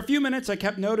 After a few minutes, I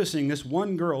kept noticing this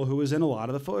one girl who was in a lot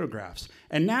of the photographs.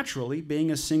 And naturally, being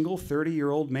a single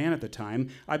 30-year-old man at the time,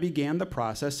 I began the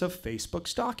process of Facebook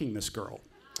stalking this girl.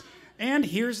 And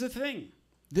here's the thing.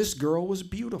 This girl was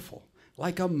beautiful,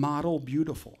 like a model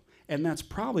beautiful. And that's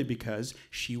probably because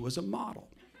she was a model.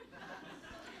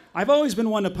 I've always been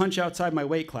one to punch outside my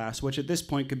weight class, which at this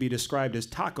point could be described as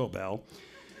Taco Bell.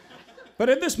 But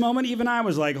at this moment, even I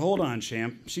was like, hold on,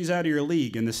 champ. She's out of your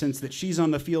league in the sense that she's on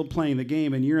the field playing the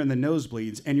game and you're in the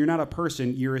nosebleeds, and you're not a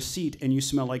person, you're a seat, and you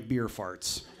smell like beer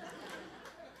farts.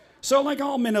 So like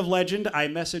all men of legend, I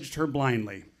messaged her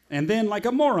blindly. And then, like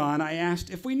a moron, I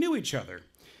asked if we knew each other.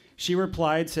 She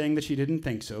replied saying that she didn't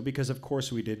think so, because of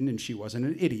course we didn't, and she wasn't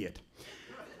an idiot.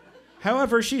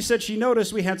 However, she said she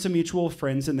noticed we had some mutual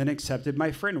friends and then accepted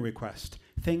my friend request.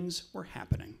 Things were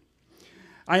happening.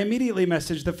 I immediately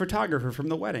messaged the photographer from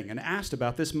the wedding and asked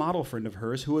about this model friend of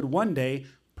hers who would one day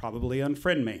probably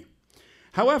unfriend me.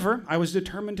 However, I was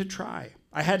determined to try.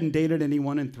 I hadn't dated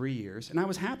anyone in 3 years, and I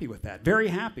was happy with that, very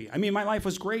happy. My life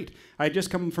was great. I had just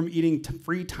come from eating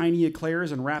free tiny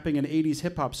eclairs and rapping an 80s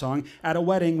hip-hop song at a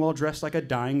wedding while dressed like a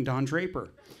dying Don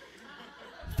Draper.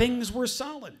 Things were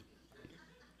solid.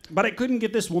 But I couldn't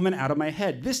get this woman out of my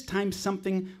head. This time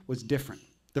something was different.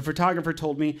 The photographer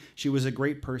told me she was a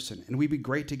great person and we'd be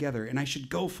great together and I should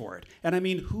go for it. And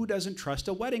who doesn't trust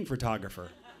a wedding photographer?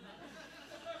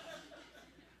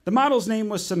 The model's name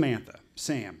was Samantha,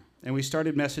 Sam, and we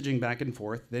started messaging back and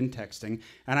forth, then texting,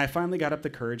 and I finally got up the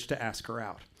courage to ask her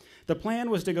out. The plan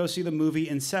was to go see the movie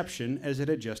Inception as it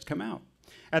had just come out.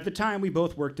 At the time, we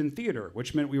both worked in theater,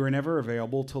 which meant we were never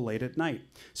available till late at night.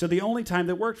 So the only time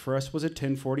that worked for us was a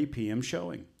 10:40 p.m.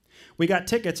 showing. We got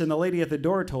tickets, and the lady at the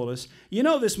door told us, "You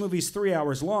know this movie's 3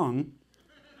 hours long."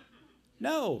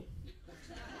 No.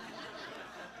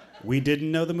 We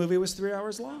didn't know the movie was 3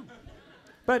 hours long.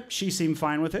 But she seemed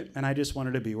fine with it, and I just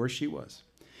wanted to be where she was.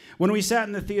 When we sat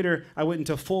in the theater, I went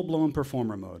into full-blown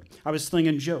performer mode. I was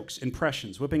slinging jokes,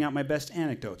 impressions, whipping out my best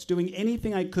anecdotes, doing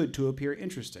anything I could to appear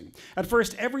interesting. At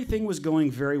first, everything was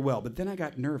going very well, but then I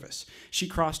got nervous. She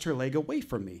crossed her leg away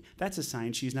from me. That's a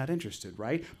sign she's not interested,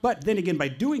 right? But then again, by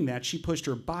doing that, she pushed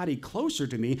her body closer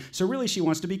to me, so really she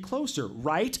wants to be closer,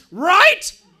 right?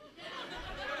 Right?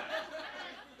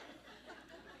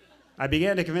 I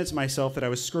began to convince myself that I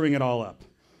was screwing it all up.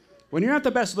 When you're not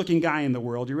the best looking guy in the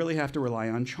world, you really have to rely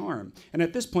on charm. And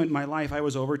at this point in my life, I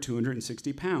was over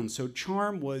 260 pounds, so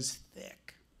charm was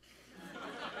thick.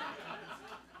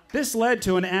 This led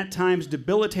to an at times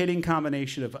debilitating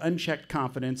combination of unchecked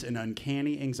confidence and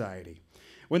uncanny anxiety.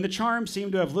 When the charm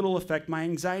seemed to have little effect, my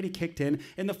anxiety kicked in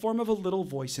the form of a little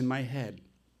voice in my head.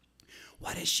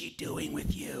 "What is she doing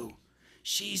with you?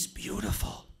 She's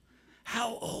beautiful.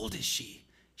 How old is she?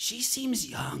 She seems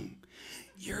young.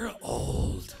 You're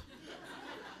old.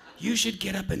 You should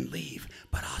get up and leave,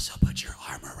 but also put your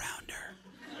arm around her."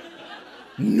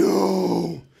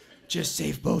 "No! Just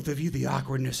save both of you the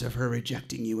awkwardness of her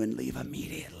rejecting you and leave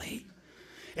immediately.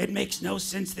 It makes no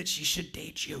sense that she should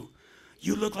date you.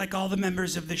 You look like all the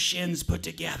members of the Shins put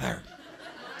together.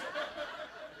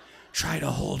 Try to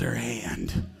hold her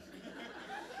hand."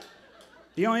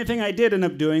 The only thing I did end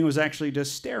up doing was actually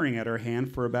just staring at her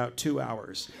hand for about 2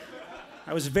 hours.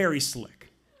 I was very slick.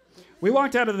 We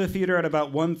walked out of the theater at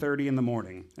about 1:30 in the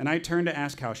morning, and I turned to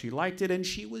ask how she liked it, and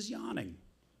she was yawning.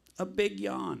 A big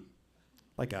yawn.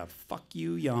 Like a fuck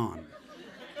you yawn.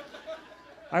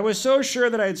 I was so sure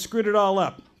that I had screwed it all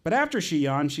up, but after she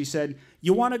yawned, she said,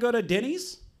 "You want to go to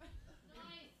Denny's?"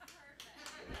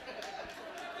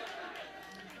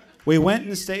 We went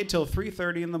and stayed till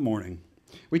 3:30 in the morning.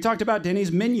 We talked about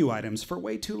Denny's menu items for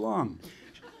way too long.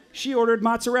 She ordered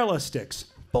mozzarella sticks.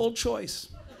 Bold choice.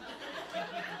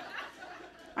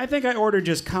 I think I ordered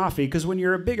just coffee, because when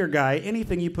you're a bigger guy,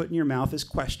 anything you put in your mouth is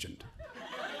questioned.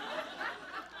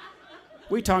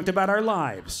 We talked about our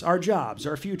lives, our jobs,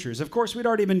 our futures. Of course, we'd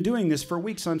already been doing this for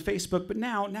weeks on Facebook, but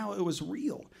now it was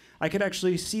real. I could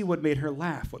actually see what made her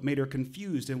laugh, what made her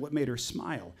confused, and what made her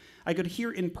smile. I could hear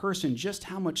in person just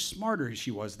how much smarter she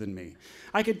was than me.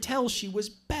 I could tell she was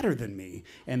better than me,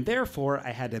 and therefore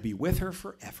I had to be with her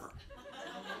forever.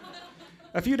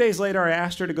 A few days later, I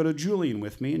asked her to go to Julian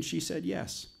with me, and she said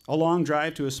yes. A long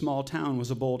drive to a small town was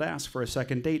a bold ask for a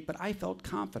second date, but I felt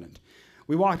confident.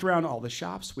 We walked around all the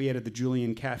shops. We ate at the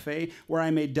Julian Cafe, where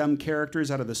I made dumb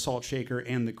characters out of the salt shaker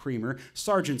and the creamer.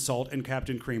 Sergeant Salt and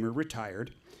Captain Creamer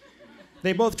retired.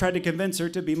 They both tried to convince her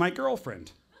to be my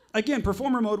girlfriend. Again,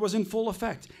 performer mode was in full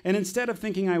effect, and instead of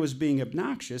thinking I was being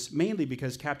obnoxious, mainly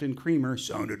because Captain Creamer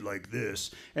sounded like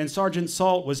this, and Sergeant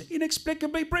Salt was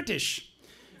inexplicably British,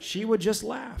 she would just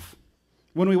laugh.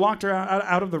 When we walked her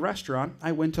out of the restaurant,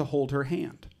 I went to hold her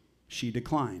hand. She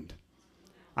declined.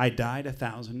 I died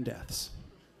 1,000 deaths.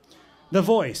 The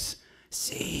voice,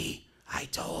 "See, I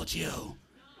told you.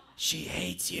 She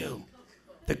hates you.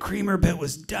 The creamer bit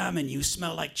was dumb and you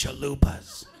smell like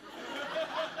chalupas."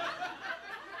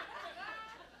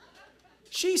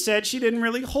 She said she didn't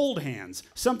really hold hands,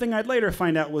 something I'd later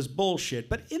find out was bullshit,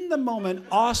 but in the moment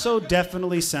also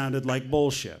definitely sounded like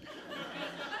bullshit.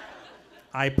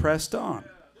 I pressed on.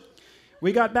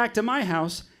 We got back to my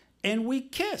house and we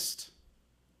kissed.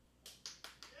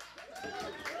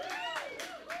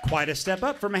 Quite a step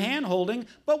up from a hand-holding,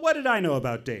 but what did I know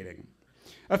about dating?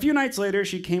 A few nights later,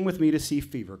 she came with me to see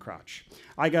Fever Crotch.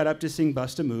 I got up to sing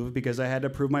Bust a Move because I had to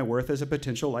prove my worth as a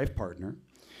potential life partner.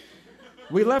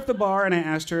 We left the bar and I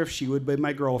asked her if she would be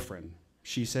my girlfriend.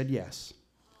 She said yes.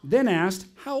 Then asked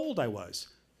how old I was.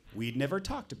 We'd never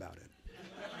talked about it.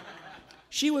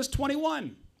 She was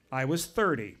 21. I was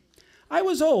 30. I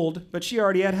was old, but she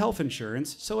already had health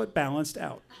insurance, so it balanced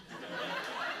out.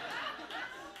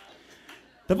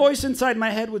 The voice inside my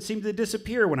head would seem to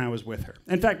disappear when I was with her.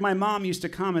 In fact, my mom used to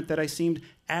comment that I seemed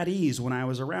at ease when I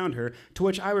was around her, to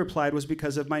which I replied was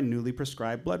because of my newly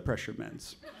prescribed blood pressure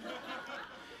meds.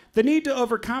 The need to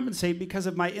overcompensate because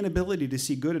of my inability to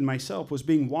see good in myself was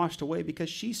being washed away because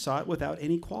she saw it without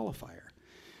any qualifier.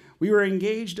 We were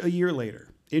engaged a year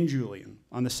later, in Julian,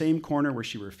 on the same corner where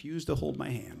she refused to hold my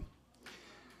hand.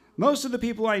 Most of the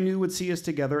people I knew would see us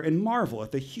together and marvel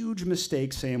at the huge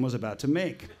mistake Sam was about to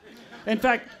make. In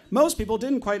fact, most people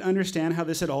didn't quite understand how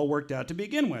this had all worked out to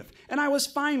begin with, and I was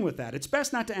fine with that. It's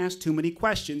best not to ask too many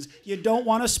questions. You don't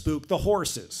want to spook the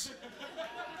horses.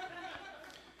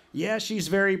 Yeah, she's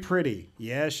very pretty.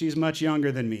 Yeah, she's much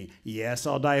younger than me. Yes,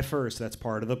 I'll die first. That's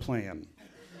part of the plan.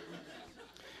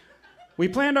 We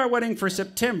planned our wedding for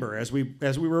September as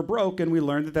we were broke, and we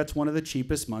learned that that's one of the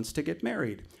cheapest months to get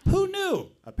married. Who knew?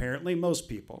 Apparently most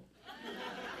people.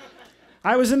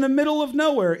 I was in the middle of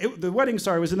nowhere. The wedding,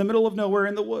 was in the middle of nowhere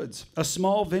in the woods. A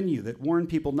small venue that warned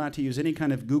people not to use any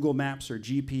kind of Google Maps or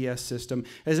GPS system,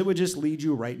 as it would just lead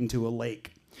you right into a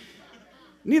lake.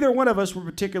 Neither one of us were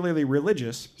particularly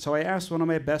religious, so I asked one of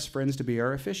my best friends to be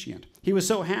our officiant. He was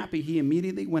so happy, he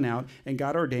immediately went out and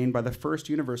got ordained by the First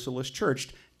Universalist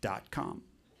Church.com.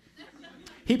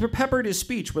 He peppered his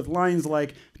speech with lines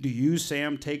like, "Do you,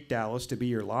 Sam, take Dallas to be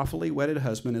your lawfully wedded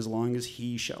husband as long as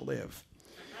he shall live?"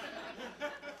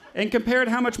 And compared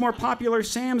how much more popular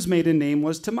Sam's maiden name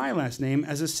was to my last name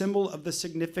as a symbol of the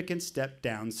significant step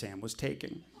down Sam was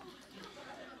taking.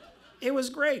 It was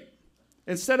great.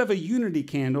 Instead of a unity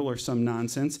candle or some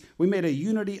nonsense, we made a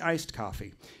unity iced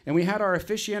coffee. And we had our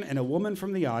officiant and a woman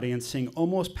from the audience sing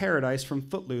Almost Paradise from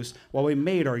Footloose while we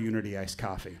made our unity iced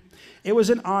coffee. It was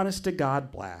an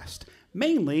honest-to-God blast,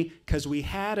 mainly because we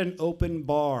had an open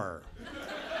bar.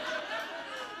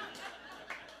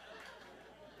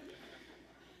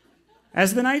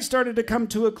 As the night started to come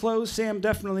to a close, Sam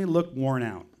definitely looked worn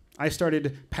out. I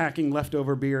started packing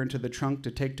leftover beer into the trunk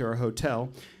to take to our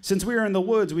hotel. Since we were in the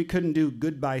woods, we couldn't do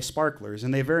goodbye sparklers,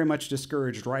 and they very much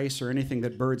discouraged rice or anything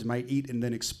that birds might eat and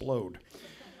then explode.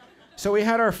 So we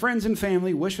had our friends and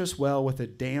family wish us well with a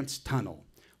dance tunnel.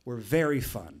 We're very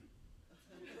fun.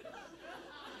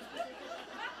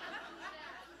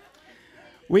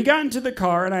 We got into the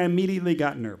car, and I immediately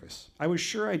got nervous. I was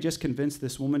sure I just convinced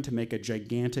this woman to make a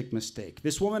gigantic mistake.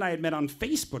 This woman I had met on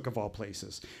Facebook, of all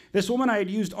places. This woman I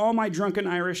had used all my drunken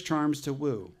Irish charms to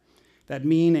woo. That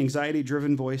mean,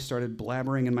 anxiety-driven voice started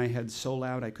blabbering in my head so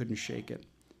loud I couldn't shake it.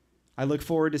 I looked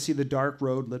forward to see the dark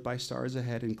road lit by stars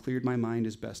ahead and cleared my mind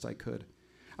as best I could.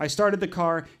 I started the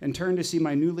car and turned to see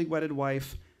my newly wedded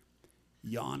wife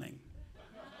yawning.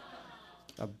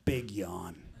 A big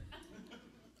yawn.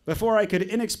 Before I could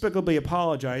inexplicably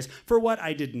apologize for what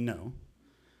I didn't know,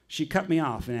 she cut me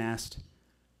off and asked,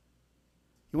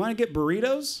 "You want to get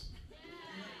burritos?"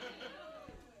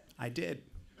 I did.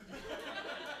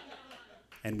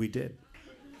 And we did.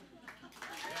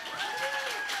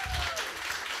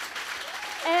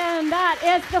 And that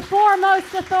is the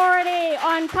foremost authority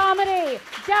on comedy,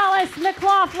 Dallas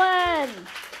McLaughlin.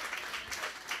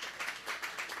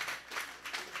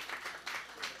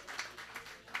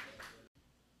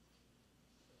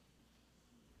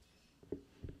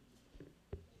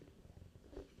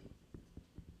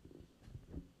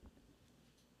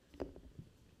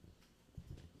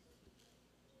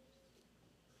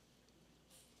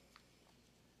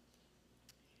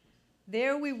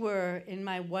 There we were in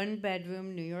my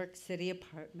one-bedroom New York City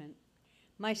apartment,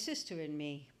 my sister and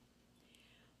me.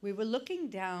 We were looking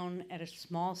down at a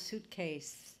small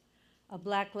suitcase, a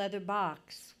black leather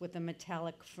box with a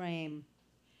metallic frame.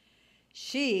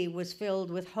 She was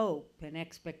filled with hope and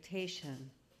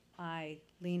expectation. I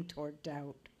leaned toward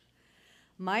doubt.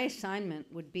 My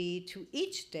assignment would be to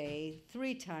each day,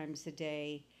 3 times a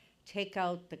day, take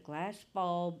out the glass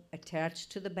bulb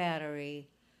attached to the battery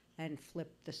and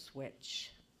flip the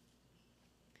switch.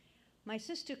 My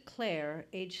sister Claire,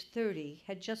 age 30,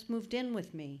 had just moved in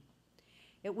with me.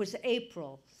 It was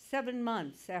April, 7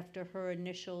 months after her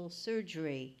initial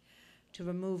surgery to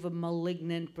remove a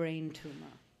malignant brain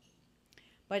tumor.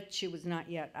 But she was not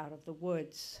yet out of the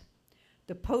woods.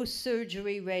 The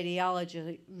post-surgery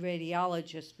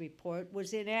radiologist report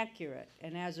was inaccurate,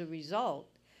 and as a result,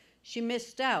 she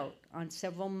missed out on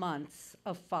several months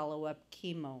of follow-up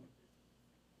chemo.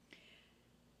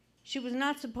 She was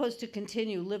not supposed to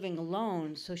continue living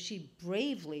alone, so she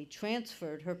bravely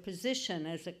transferred her position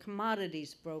as a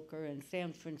commodities broker in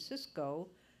San Francisco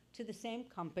to the same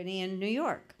company in New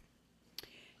York.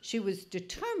 She was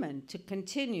determined to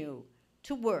continue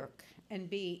to work and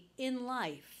be in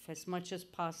life as much as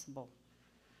possible.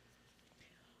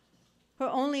 Her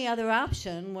only other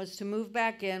option was to move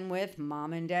back in with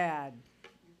Mom and Dad.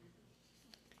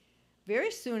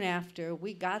 Very soon after,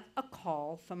 we got a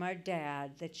call from our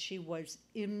dad that she was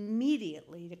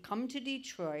immediately to come to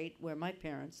Detroit, where my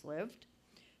parents lived,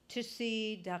 to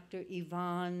see Dr.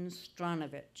 Ivan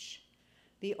Stranovich,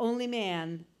 the only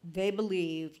man they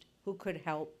believed who could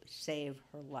help save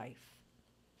her life.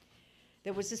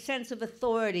 There was a sense of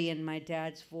authority in my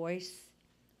dad's voice,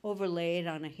 overlaid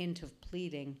on a hint of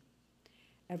pleading.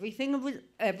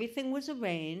 Everything was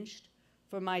arranged.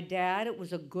 For my dad, it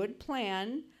was a good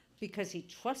plan because he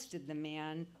trusted the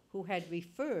man who had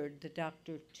referred the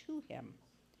doctor to him.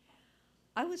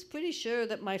 I was pretty sure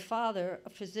that my father, a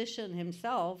physician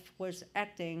himself, was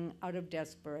acting out of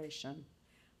desperation,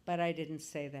 but I didn't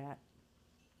say that.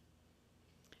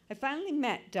 I finally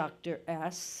met Dr.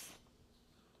 S.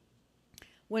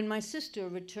 when my sister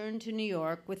returned to New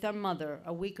York with our mother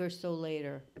a week or so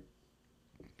later.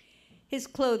 His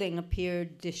clothing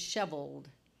appeared disheveled,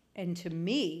 and to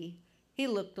me, he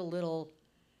looked a little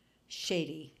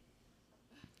shady.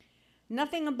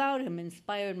 Nothing about him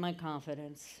inspired my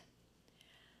confidence.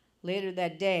 Later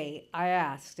that day, I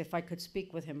asked if I could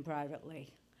speak with him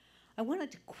privately. I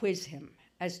wanted to quiz him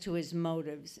as to his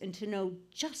motives and to know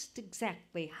just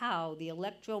exactly how the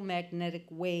electromagnetic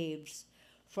waves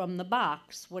from the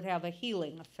box would have a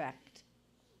healing effect.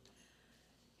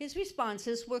 His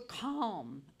responses were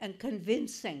calm and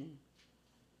convincing.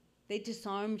 They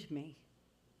disarmed me.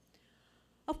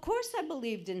 Of course, I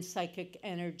believed in psychic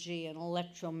energy and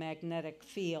electromagnetic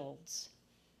fields.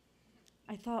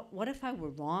 I thought, what if I were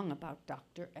wrong about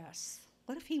Dr. S?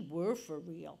 What if he were for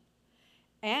real?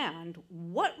 And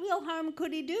what real harm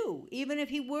could he do, even if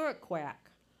he were a quack?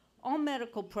 All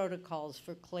medical protocols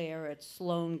for Claire at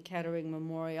Sloan Kettering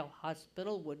Memorial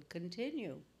Hospital would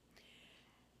continue.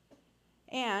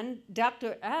 And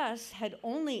Dr. S had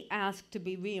only asked to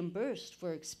be reimbursed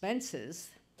for expenses.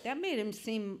 That made him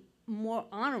seem more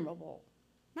honorable,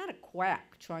 not a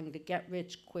quack trying to get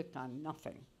rich quick on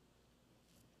nothing.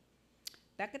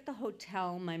 Back at the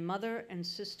hotel, my mother and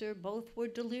sister both were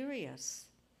delirious.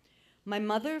 My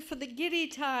mother for the giddy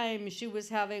time she was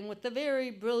having with the very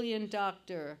brilliant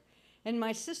doctor, and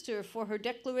my sister for her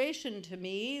declaration to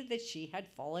me that she had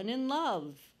fallen in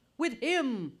love with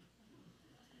him.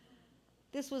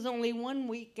 This was only 1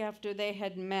 week after they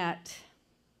had met.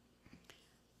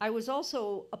 I was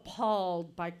also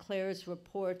appalled by Claire's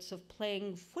reports of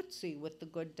playing footsie with the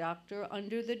good doctor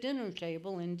under the dinner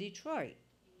table in Detroit.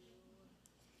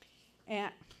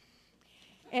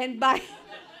 And by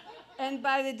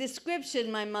the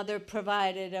description my mother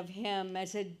provided of him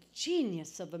as a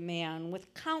genius of a man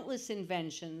with countless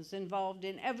inventions involved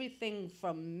in everything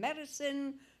from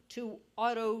medicine to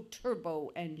auto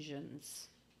turbo engines.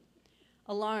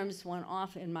 Alarms went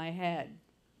off in my head.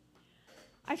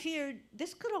 I feared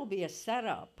this could all be a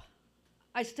setup.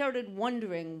 I started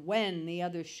wondering when the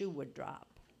other shoe would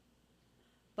drop.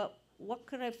 But what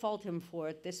could I fault him for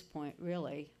at this point,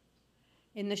 really?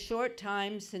 In the short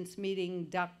time since meeting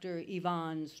Dr.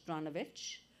 Ivan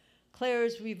Stranovich,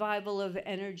 Claire's revival of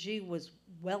energy was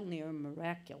well near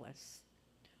miraculous.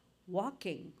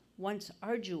 Walking, once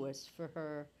arduous for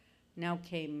her, now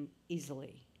came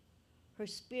easily. Her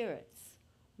spirits,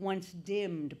 once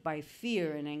dimmed by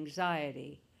fear and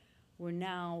anxiety, were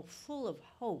now full of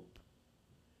hope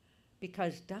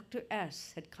because Dr.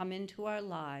 S had come into our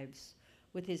lives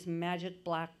with his magic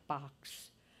black box,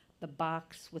 the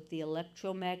box with the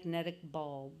electromagnetic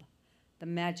bulb, the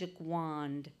magic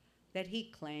wand that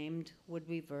he claimed would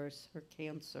reverse her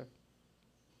cancer.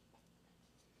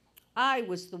 I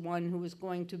was the one who was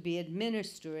going to be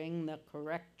administering the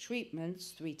correct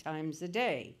treatments 3 times a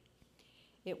day.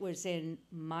 It was in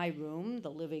my room,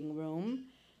 the living room,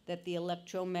 that the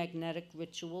electromagnetic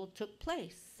ritual took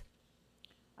place.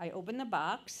 I opened the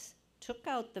box, took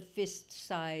out the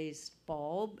fist-sized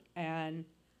bulb, and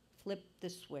flipped the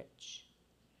switch.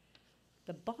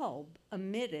 The bulb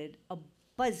emitted a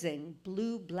buzzing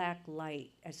blue-black light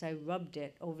as I rubbed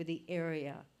it over the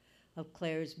area of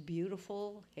Claire's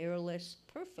beautiful, hairless,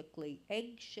 perfectly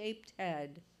egg-shaped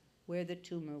head where the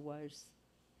tumor was.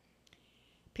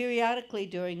 Periodically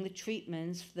during the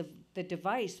treatments, the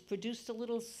device produced a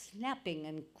little snapping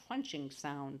and crunching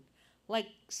sound, like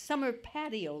summer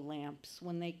patio lamps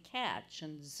when they catch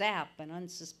and zap an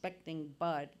unsuspecting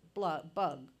bug.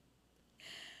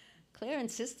 Claire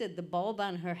insisted the bulb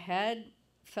on her head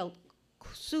felt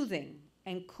soothing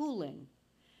and cooling,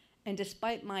 and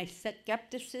despite my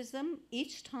skepticism,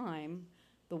 each time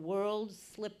the world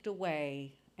slipped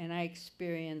away and I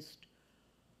experienced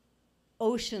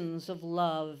oceans of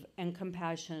love and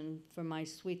compassion for my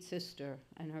sweet sister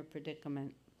and her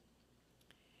predicament.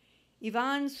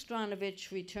 Ivan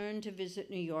Stranovich returned to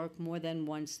visit New York more than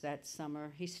once that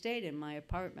summer. He stayed in my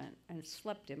apartment and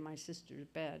slept in my sister's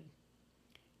bed.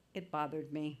 It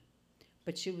bothered me,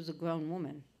 but she was a grown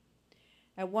woman.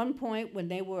 At one point when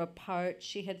they were apart,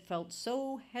 she had felt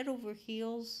so head over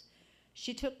heels,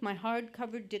 she took my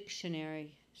hardcover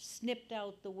dictionary, snipped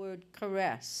out the word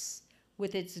caress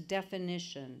with its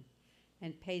definition,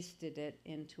 and pasted it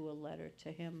into a letter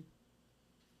to him.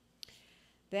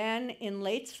 Then, in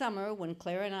late summer, when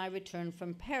Claire and I returned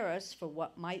from Paris for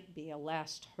what might be a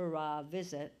last hurrah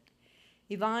visit,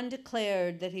 Yvonne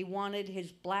declared that he wanted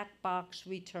his black box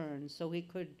returned so he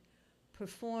could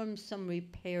perform some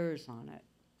repairs on it.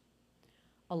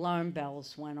 Alarm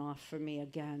bells went off for me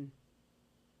again.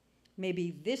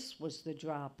 Maybe this was the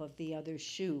drop of the other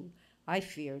shoe I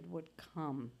feared would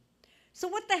come. So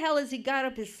what the hell has he got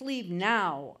up his sleeve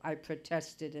now? I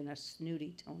protested in a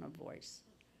snooty tone of voice.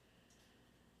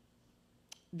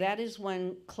 That is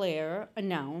when Claire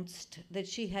announced that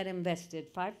she had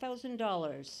invested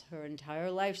 $5,000, her entire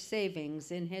life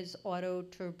savings, in his auto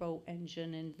turbo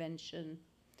engine invention.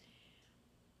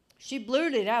 She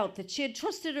blurted out that she had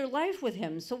trusted her life with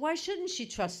him, so why shouldn't she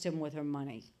trust him with her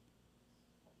money?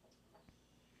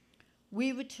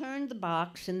 We returned the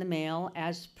box in the mail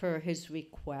as per his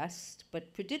request,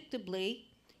 but predictably,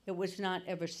 it was not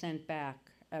ever sent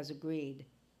back as agreed.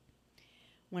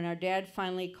 When our dad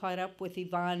finally caught up with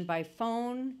Yvonne by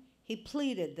phone, he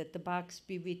pleaded that the box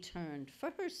be returned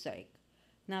for her sake,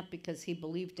 not because he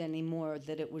believed anymore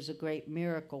that it was a great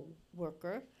miracle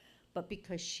worker, but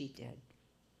because she did.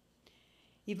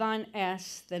 Yvonne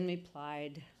S. then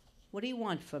replied, "What do you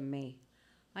want from me?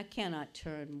 I cannot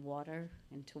turn water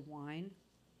into wine."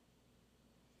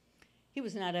 He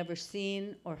was not ever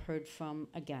seen or heard from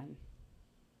again.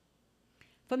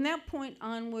 From that point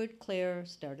onward, Claire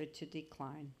started to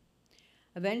decline.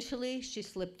 Eventually, she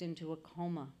slipped into a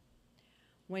coma.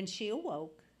 When she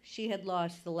awoke, she had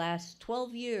lost the last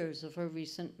 12 years of her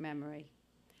recent memory.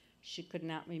 She could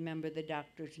not remember the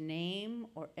doctor's name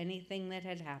or anything that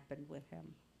had happened with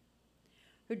him.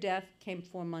 Her death came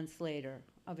 4 months later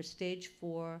of a stage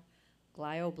 4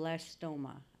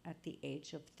 glioblastoma at the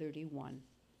age of 31.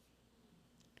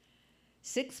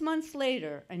 6 months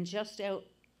later, and just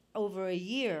over a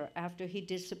year after he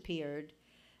disappeared,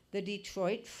 the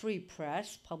Detroit Free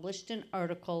Press published an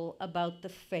article about the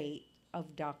fate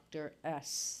of Dr.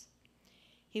 S.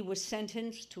 He was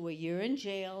sentenced to a year in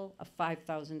jail, a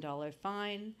 $5,000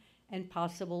 fine, and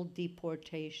possible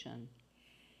deportation.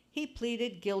 He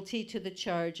pleaded guilty to the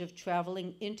charge of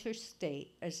traveling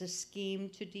interstate as a scheme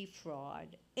to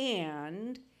defraud,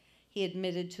 and he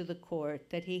admitted to the court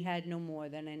that he had no more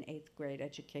than an 8th grade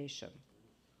education.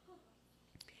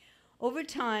 Over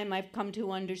time, I've come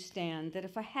to understand that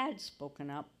if I had spoken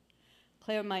up,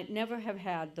 Claire might never have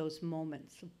had those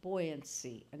moments of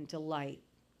buoyancy and delight.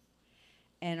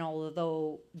 And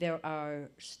although there are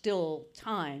still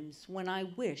times when I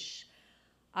wish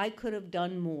I could have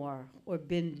done more or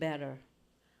been better,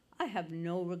 I have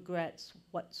no regrets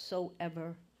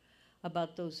whatsoever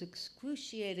about those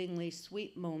excruciatingly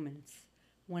sweet moments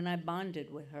when I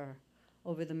bonded with her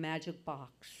over the magic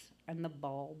box and the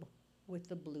bulb with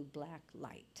the blue-black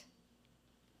light.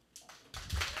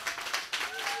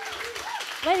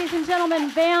 Ladies and gentlemen,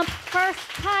 VAMP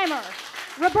first-timer,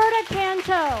 Roberta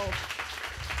Cantow.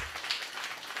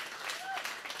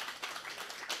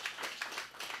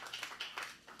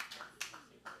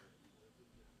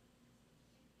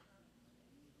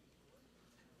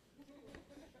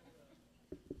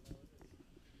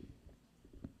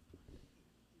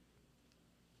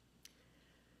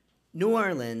 New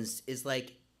Orleans is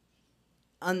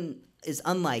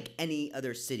unlike any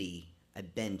other city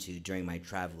I've been to during my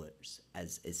travels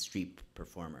as a street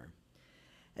performer.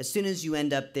 As soon as you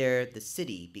end up there, the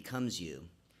city becomes you.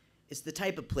 It's the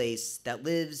type of place that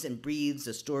lives and breathes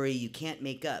a story you can't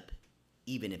make up,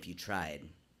 even if you tried.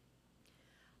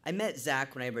 I met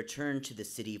Zach when I returned to the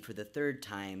city for the 3rd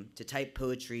time to type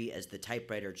poetry as the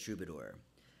typewriter troubadour.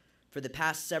 For the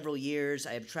past several years,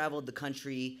 I have traveled the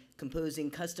country composing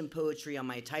custom poetry on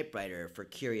my typewriter for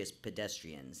curious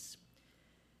pedestrians.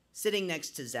 Sitting next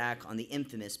to Zach on the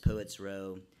infamous Poets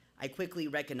Row, I quickly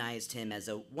recognized him as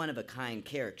a one-of-a-kind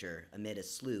character amid a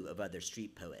slew of other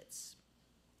street poets.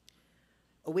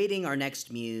 Awaiting our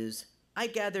next muse, I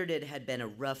gathered it had been a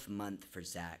rough month for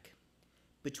Zach.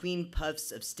 Between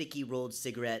puffs of sticky rolled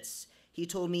cigarettes, he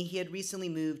told me he had recently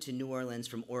moved to New Orleans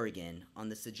from Oregon on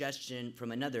the suggestion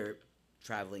from another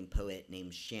traveling poet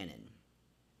named Shannon.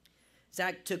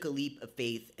 Zach took a leap of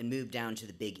faith and moved down to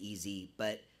the Big Easy,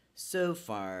 but so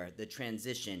far the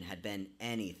transition had been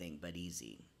anything but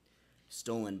easy.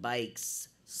 Stolen bikes,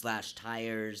 slashed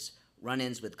tires,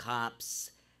 run-ins with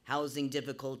cops, housing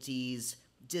difficulties,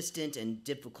 distant and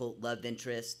difficult love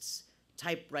interests,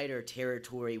 typewriter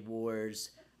territory wars,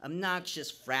 obnoxious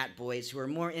frat boys who are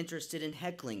more interested in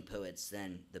heckling poets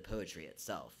than the poetry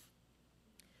itself.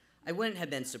 I wouldn't have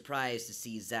been surprised to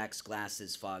see Zach's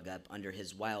glasses fog up under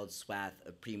his wild swath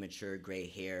of premature gray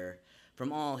hair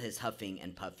from all his huffing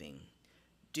and puffing.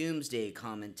 Doomsday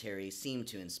commentary seemed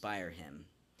to inspire him.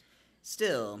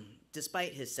 Still,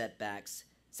 despite his setbacks,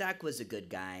 Zach was a good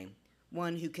guy,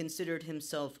 one who considered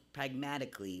himself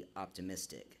pragmatically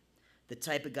optimistic. The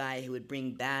type of guy who would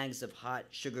bring bags of hot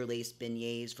sugar-laced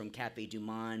beignets from Café du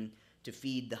Monde to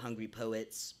feed the hungry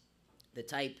poets. The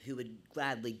type who would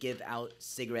gladly give out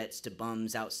cigarettes to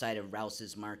bums outside of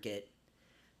Rouse's Market.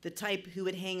 The type who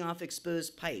would hang off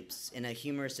exposed pipes in a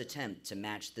humorous attempt to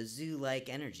match the zoo-like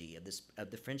energy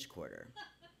of the French Quarter.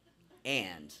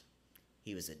 And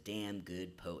he was a damn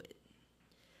good poet.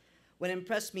 What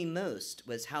impressed me most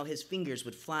was how his fingers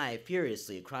would fly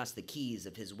furiously across the keys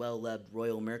of his well-loved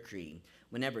Royal Mercury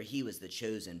whenever he was the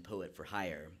chosen poet for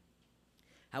hire.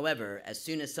 However, as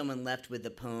soon as someone left with the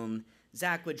poem,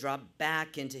 Zach would drop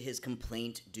back into his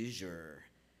complaint du jour.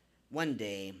 One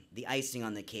day, the icing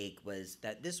on the cake was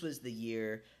that this was the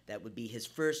year that would be his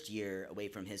first year away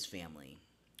from his family,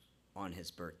 on his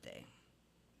birthday.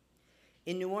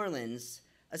 In New Orleans,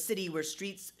 a city where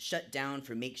streets shut down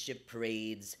for makeshift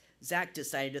parades, Zach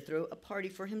decided to throw a party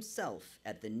for himself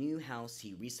at the new house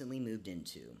he recently moved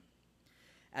into.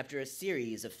 After a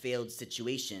series of failed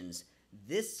situations,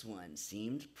 this one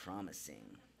seemed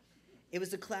promising. It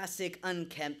was a classic,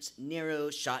 unkempt, narrow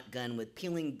shotgun with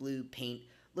peeling blue paint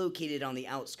located on the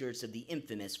outskirts of the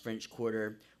infamous French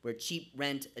Quarter, where cheap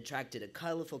rent attracted a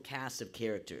colorful cast of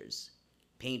characters: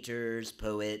 painters,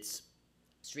 poets,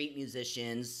 street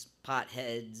musicians,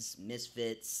 potheads,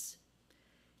 misfits.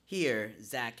 Here,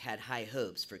 Zach had high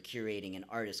hopes for curating an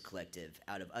artist collective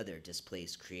out of other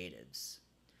displaced creatives.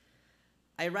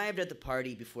 I arrived at the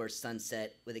party before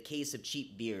sunset with a case of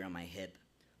cheap beer on my hip,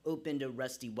 opened a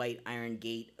rusty white iron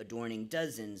gate adorning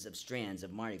dozens of strands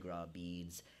of Mardi Gras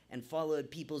beads, and followed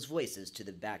people's voices to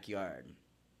the backyard.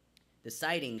 The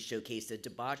siding showcased a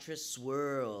debaucherous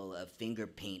swirl of finger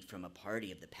paint from a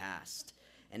party of the past,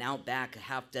 and out back a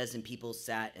half-dozen people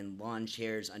sat in lawn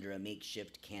chairs under a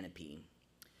makeshift canopy.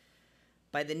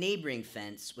 By the neighboring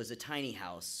fence was a tiny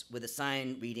house with a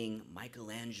sign reading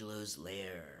Michelangelo's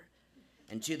Lair,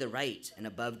 and to the right, an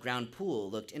above-ground pool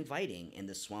looked inviting in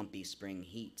the swampy spring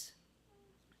heat.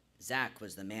 Zach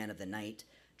was the man of the night,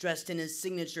 dressed in his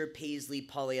signature paisley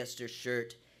polyester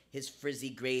shirt, his frizzy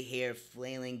gray hair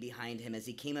flailing behind him as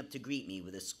he came up to greet me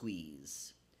with a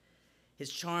squeeze.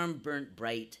 His charm burnt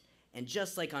bright, and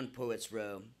just like on Poets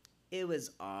Row, it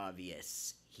was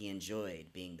obvious he enjoyed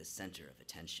being the center of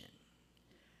attention.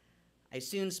 I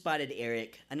soon spotted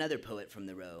Eric, another poet from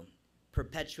the row.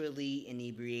 Perpetually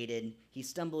inebriated, he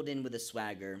stumbled in with a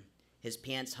swagger. His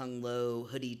pants hung low,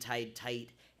 hoodie tied tight,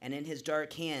 and in his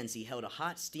dark hands he held a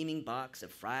hot, steaming box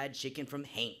of fried chicken from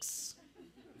Hank's.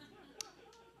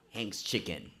 Hank's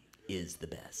chicken is the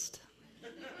best.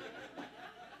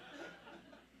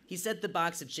 He set the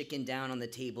box of chicken down on the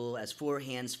table as 4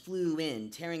 hands flew in,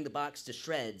 tearing the box to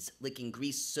shreds, licking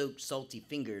grease-soaked salty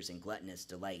fingers in gluttonous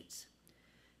delight.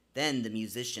 Then the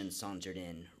musician sauntered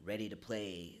in, ready to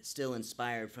play, still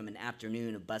inspired from an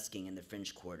afternoon of busking in the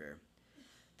French Quarter.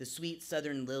 The sweet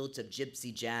southern lilt of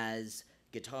gypsy jazz,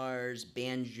 guitars,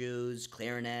 banjos,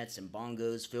 clarinets, and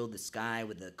bongos filled the sky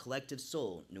with the collective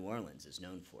soul New Orleans is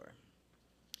known for.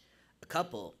 A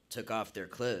couple took off their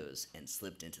clothes and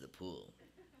slipped into the pool.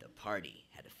 The party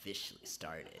had officially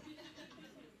started.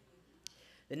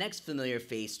 The next familiar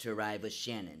face to arrive was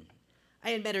Shannon. I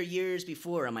had met her years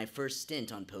before on my first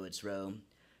stint on Poets Row.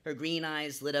 Her green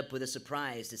eyes lit up with a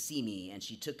surprise to see me, and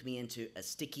she took me into a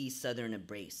sticky southern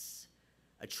embrace.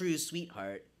 A true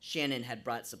sweetheart, Shannon had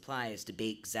brought supplies to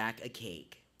bake Zach a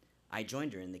cake. I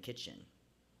joined her in the kitchen.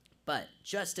 But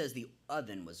just as the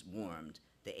oven was warmed,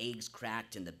 the eggs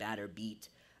cracked and the batter beat,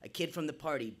 a kid from the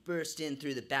party burst in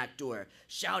through the back door,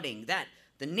 shouting that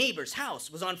the neighbor's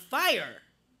house was on fire.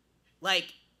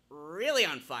 Like, really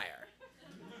on fire.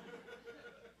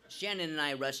 Shannon and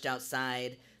I rushed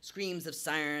outside. Screams of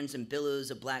sirens and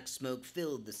billows of black smoke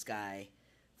filled the sky.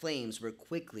 Flames were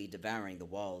quickly devouring the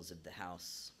walls of the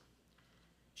house.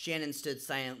 Shannon stood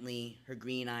silently, her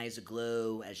green eyes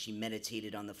aglow as she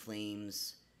meditated on the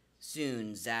flames.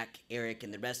 Soon, Zach, Eric,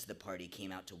 and the rest of the party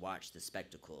came out to watch the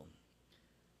spectacle.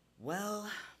 Well,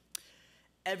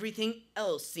 everything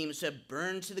else seems to have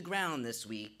burned to the ground this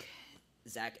week,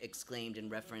 Zach exclaimed in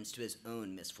reference to his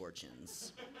own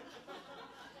misfortunes.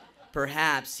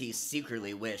 Perhaps he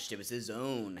secretly wished it was his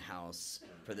own house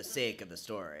for the sake of the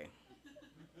story.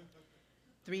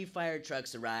 3 fire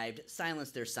trucks arrived,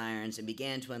 silenced their sirens, and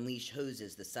began to unleash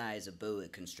hoses the size of boa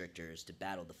constrictors to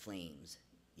battle the flames.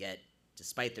 Yet,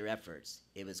 despite their efforts,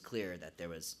 it was clear that there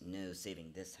was no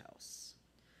saving this house.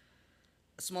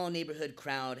 A small neighborhood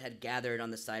crowd had gathered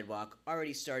on the sidewalk,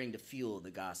 already starting to fuel the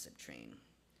gossip train.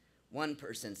 One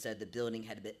person said the building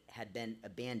had been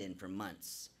abandoned for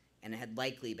months, and had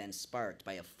likely been sparked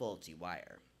by a faulty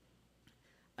wire.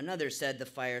 Another said the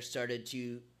fire started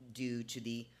due to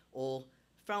the old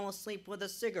 "fell asleep with a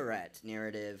cigarette"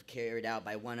 narrative carried out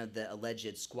by one of the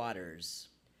alleged squatters.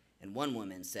 And one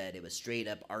woman said it was straight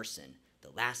up arson, the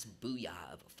last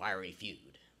booyah of a fiery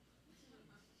feud.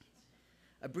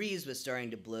 A breeze was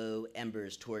starting to blow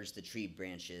embers towards the tree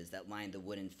branches that lined the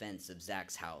wooden fence of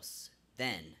Zach's house.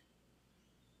 Then,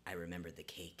 I remembered the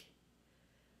cake.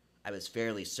 I was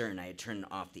fairly certain I had turned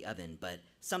off the oven, but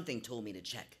something told me to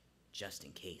check, just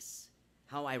in case.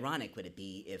 How ironic would it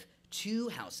be if 2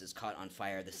 houses caught on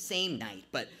fire the same night,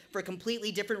 but for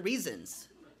completely different reasons?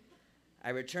 I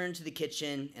returned to the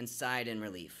kitchen and sighed in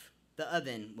relief. The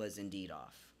oven was indeed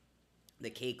off.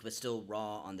 The cake was still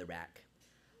raw on the rack.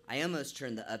 I almost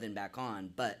turned the oven back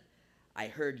on, but I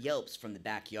heard yelps from the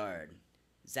backyard.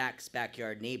 Zach's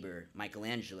backyard neighbor,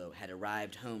 Michelangelo, had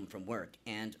arrived home from work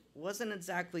and wasn't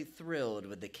exactly thrilled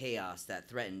with the chaos that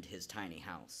threatened his tiny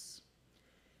house.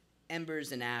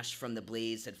 Embers and ash from the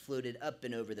blaze had floated up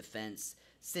and over the fence,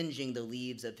 singeing the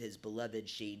leaves of his beloved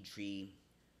shade tree.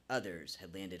 Others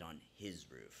had landed on his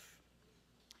roof.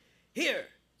 "Here,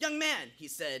 young man," he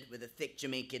said with a thick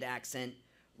Jamaican accent,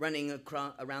 running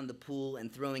around the pool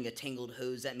and throwing a tangled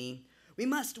hose at me. "We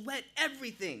must wet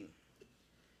everything."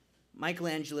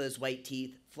 Michelangelo's white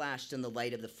teeth flashed in the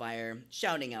light of the fire,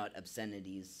 shouting out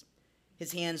obscenities.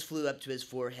 His hands flew up to his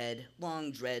forehead,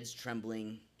 long dreads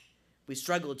trembling. We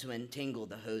struggled to untangle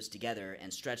the hose together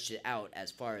and stretched it out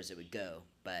as far as it would go,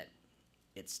 but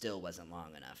it still wasn't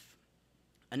long enough.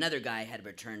 Another guy had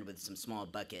returned with some small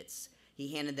buckets.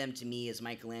 He handed them to me as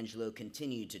Michelangelo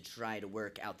continued to try to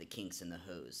work out the kinks in the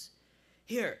hose.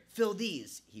 "Here, fill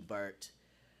these," he barked.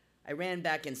 I ran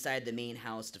back inside the main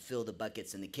house to fill the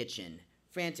buckets in the kitchen,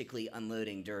 frantically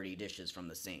unloading dirty dishes from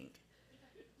the sink.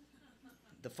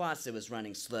 The faucet was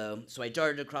running slow, so I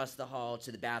darted across the hall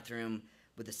to the bathroom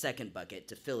with a second bucket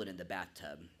to fill it in the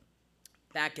bathtub.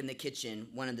 Back in the kitchen,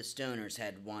 one of the stoners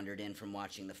had wandered in from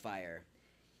watching the fire.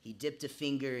 He dipped a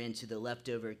finger into the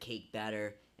leftover cake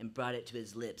batter and brought it to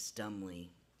his lips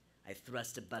dumbly. I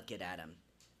thrust a bucket at him.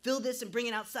 "Fill this and bring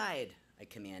it outside," I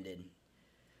commanded.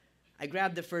 I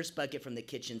grabbed the first bucket from the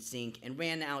kitchen sink and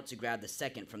ran out to grab the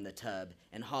second from the tub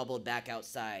and hobbled back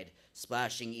outside,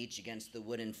 splashing each against the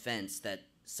wooden fence that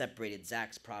separated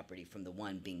Zach's property from the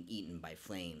one being eaten by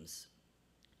flames.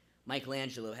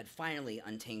 Michelangelo had finally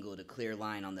untangled a clear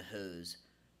line on the hose.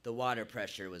 The water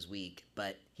pressure was weak,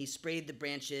 but he sprayed the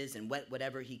branches and wet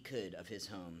whatever he could of his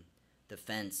home. The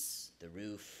fence, the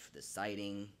roof, the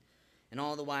siding, and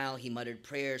all the while he muttered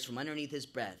prayers from underneath his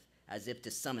breath as if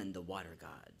to summon the water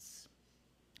gods.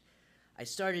 I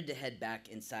started to head back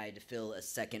inside to fill a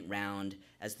second round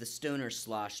as the stoner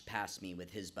sloshed past me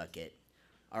with his bucket.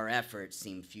 Our efforts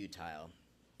seemed futile.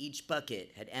 Each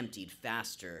bucket had emptied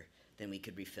faster than we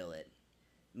could refill it.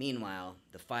 Meanwhile,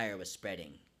 the fire was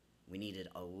spreading. We needed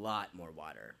a lot more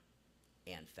water,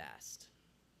 and fast.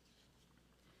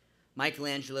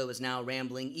 Michelangelo was now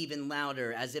rambling even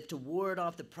louder, as if to ward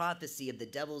off the prophecy of the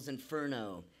devil's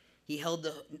inferno. He held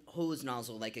the hose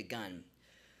nozzle like a gun.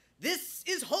 "This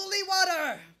is holy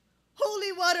water!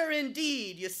 Holy water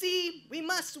indeed! You see, we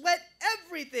must wet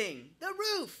everything! The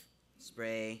roof!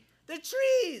 Spray. The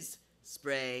trees!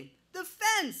 Spray. The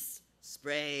fence!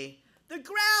 Spray. The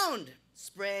ground!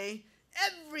 Spray.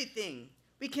 Everything!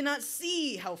 We cannot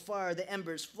see how far the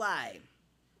embers fly."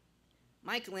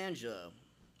 Michelangelo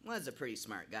was a pretty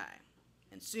smart guy,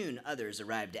 and soon others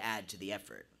arrived to add to the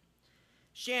effort.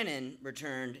 Shannon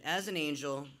returned as an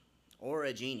angel or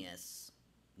a genius,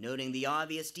 noting the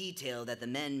obvious detail that the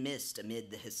men missed amid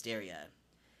the hysteria.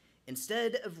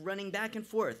 Instead of running back and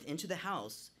forth into the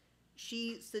house,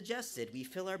 she suggested we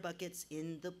fill our buckets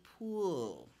in the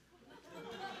pool.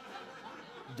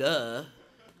 Duh.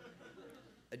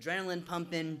 Adrenaline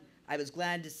pumping, I was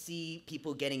glad to see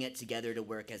people getting it together to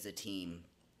work as a team.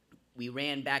 We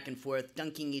ran back and forth,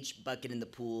 dunking each bucket in the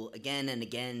pool again and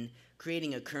again,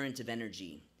 creating a current of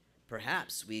energy.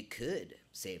 Perhaps we could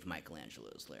save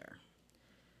Michelangelo's lair.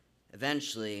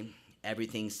 Eventually,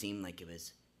 everything seemed like it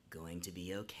was going to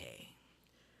be okay.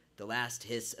 The last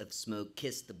hiss of smoke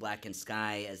kissed the blackened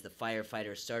sky as the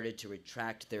firefighters started to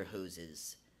retract their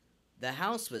hoses. The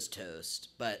house was toast,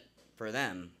 but for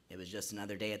them, it was just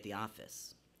another day at the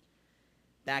office.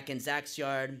 Back in Zach's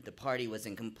yard, the party was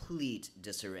in complete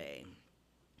disarray.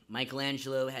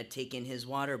 Michelangelo had taken his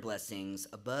water blessings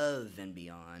above and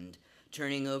beyond,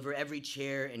 turning over every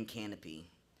chair and canopy.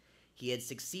 He had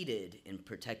succeeded in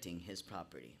protecting his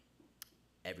property.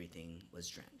 Everything was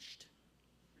drenched.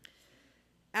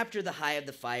 After the high of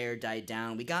the fire died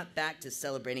down, we got back to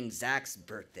celebrating Zach's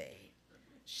birthday.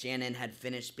 Shannon had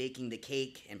finished baking the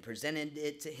cake and presented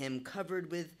it to him covered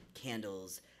with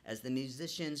candles as the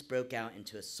musicians broke out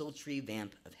into a sultry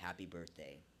vamp of Happy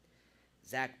Birthday.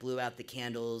 Zach blew out the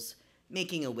candles,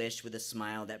 making a wish with a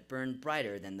smile that burned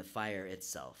brighter than the fire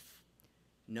itself.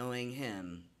 Knowing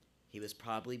him, he was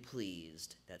probably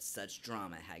pleased that such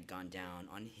drama had gone down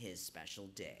on his special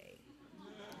day.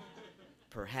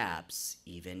 Perhaps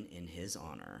even in his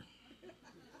honor.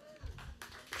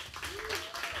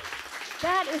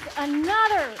 That is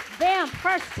another VAMP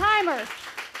first-timer,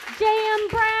 J.M.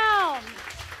 Browne.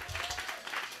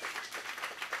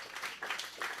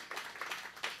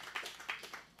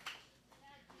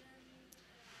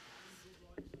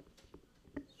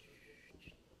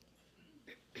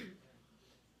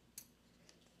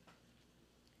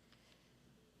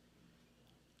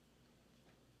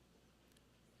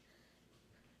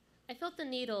 I felt the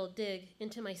needle dig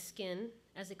into my skin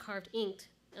as it carved ink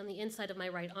on the inside of my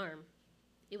right arm.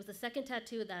 It was the second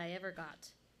tattoo that I ever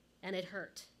got, and it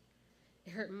hurt.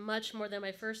 It hurt much more than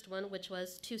my first one, which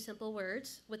was 2 simple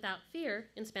words, "without fear,"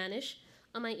 in Spanish,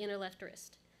 on my inner left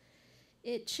wrist.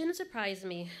 It shouldn't surprise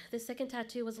me. The second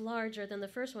tattoo was larger than the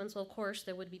first one, so of course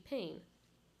there would be pain.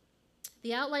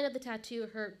 The outline of the tattoo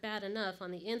hurt bad enough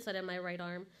on the inside of my right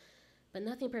arm, but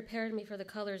nothing prepared me for the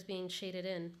colors being shaded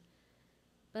in.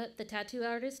 But the tattoo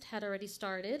artist had already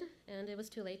started, and it was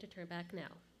too late to turn back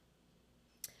now.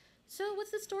 "So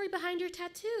what's the story behind your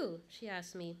tattoo?" she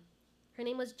asked me. Her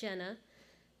name was Jenna.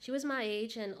 She was my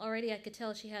age, and already I could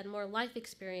tell she had more life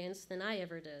experience than I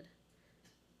ever did.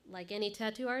 Like any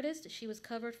tattoo artist, she was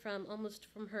covered from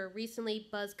her recently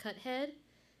buzz-cut head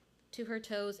to her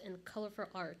toes in colorful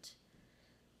art.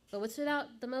 But what stood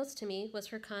out the most to me was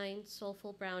her kind,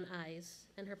 soulful brown eyes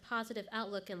and her positive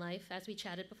outlook in life as we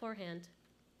chatted beforehand.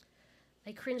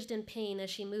 I cringed in pain as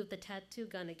she moved the tattoo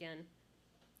gun again.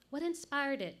 "What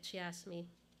inspired it?" she asked me.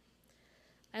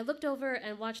 I looked over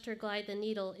and watched her glide the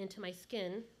needle into my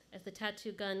skin as the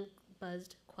tattoo gun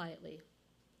buzzed quietly.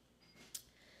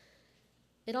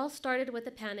 It all started with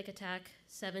a panic attack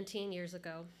 17 years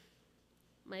ago.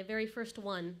 My very first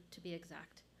one, to be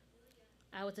exact.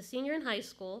 I was a senior in high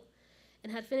school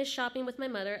and had finished shopping with my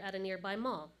mother at a nearby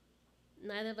mall.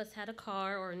 Neither of us had a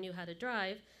car or knew how to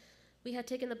drive. We had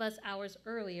taken the bus hours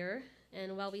earlier,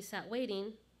 and while we sat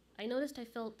waiting, I noticed I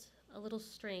felt a little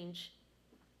strange.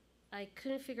 I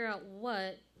couldn't figure out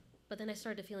what, but then I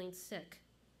started feeling sick.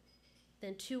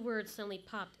 Then 2 words suddenly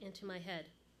popped into my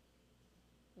head.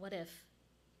 What if?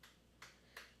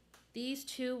 These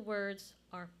 2 words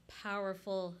are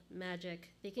powerful magic.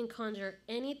 They can conjure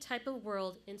any type of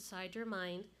world inside your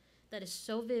mind that is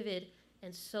so vivid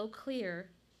and so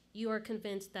clear, you are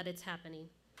convinced that it's happening.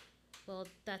 Well,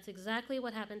 that's exactly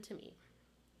what happened to me.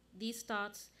 These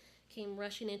thoughts came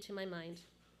rushing into my mind.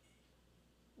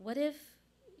 What if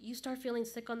you start feeling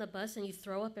sick on the bus and you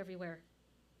throw up everywhere?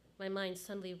 My mind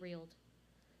suddenly reeled.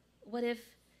 What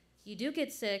if you do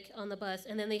get sick on the bus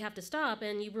and then they have to stop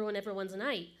and you ruin everyone's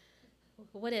night?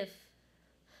 What if?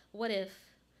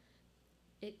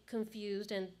 It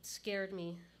confused and scared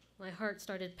me. My heart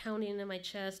started pounding in my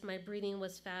chest. My breathing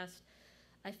was fast.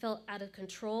 I felt out of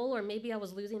control, or maybe I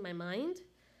was losing my mind.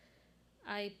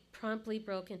 I promptly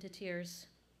broke into tears.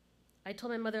 I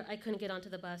told my mother I couldn't get onto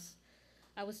the bus.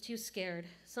 I was too scared.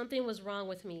 Something was wrong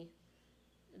with me.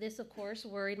 This, of course,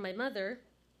 worried my mother,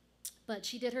 but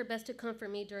she did her best to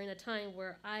comfort me during a time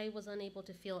where I was unable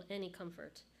to feel any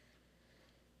comfort.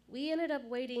 We ended up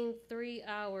waiting 3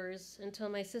 hours until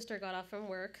my sister got off from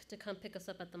work to come pick us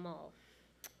up at the mall.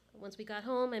 Once we got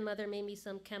home, my mother made me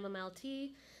some chamomile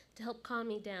tea to help calm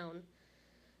me down.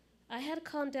 I had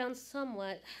calmed down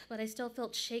somewhat, but I still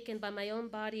felt shaken by my own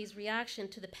body's reaction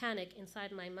to the panic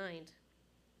inside my mind.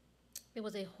 It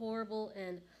was a horrible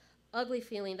and ugly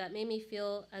feeling that made me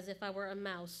feel as if I were a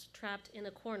mouse trapped in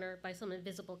a corner by some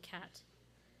invisible cat.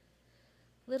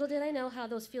 Little did I know how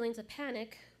those feelings of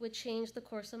panic would change the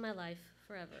course of my life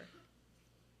forever.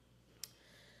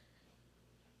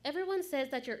 Everyone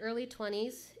says that your early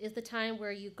 20s is the time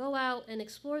where you go out and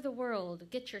explore the world,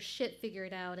 get your shit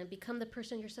figured out, and become the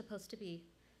person you're supposed to be.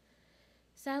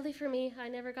 Sadly for me, I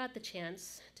never got the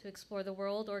chance to explore the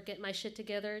world or get my shit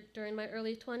together during my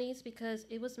early 20s because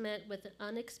it was met with an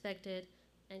unexpected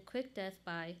and quick death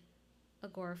by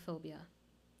agoraphobia.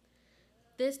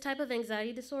 This type of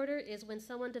anxiety disorder is when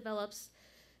someone develops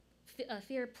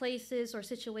fear of places or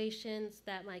situations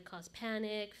that might cause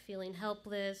panic, feeling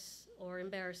helpless, or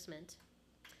embarrassment.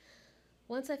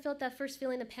 Once I felt that first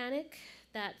feeling of panic,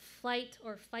 that flight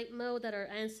or fight mode that our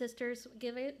ancestors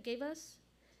gave us,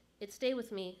 it stayed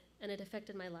with me and it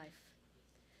affected my life.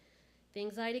 The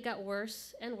anxiety got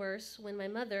worse and worse when my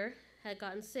mother had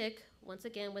gotten sick once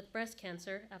again with breast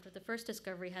cancer after the first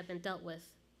discovery had been dealt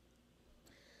with.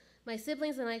 My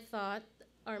siblings and I thought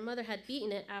our mother had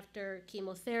beaten it after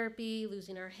chemotherapy,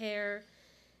 losing her hair,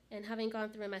 and having gone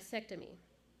through a mastectomy.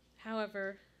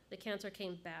 However, the cancer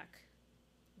came back.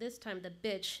 This time the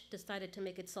bitch decided to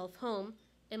make itself home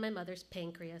in my mother's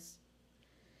pancreas.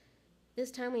 This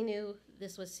time we knew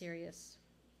this was serious.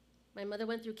 My mother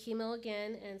went through chemo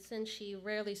again, and since she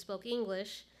rarely spoke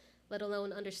English, let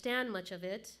alone understand much of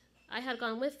it, I had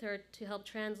gone with her to help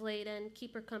translate and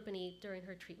keep her company during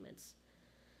her treatments.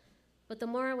 But the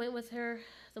more I went with her,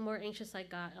 the more anxious I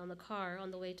got on the car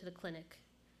on the way to the clinic.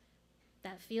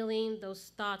 That feeling,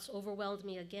 those thoughts overwhelmed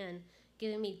me again,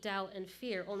 giving me doubt and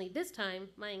fear, only this time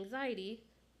my anxiety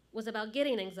was about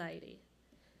getting anxiety.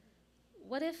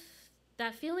 What if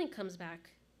that feeling comes back?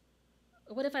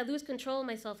 What if I lose control of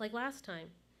myself like last time?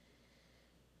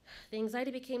 The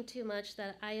anxiety became too much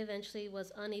that I eventually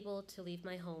was unable to leave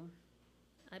my home.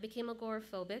 I became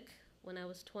agoraphobic when I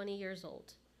was 20 years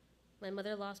old. My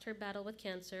mother lost her battle with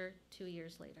cancer 2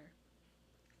 years later.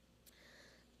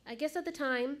 I guess at the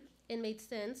time, it made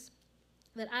sense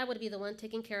that I would be the one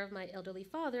taking care of my elderly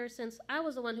father since I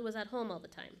was the one who was at home all the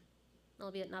time,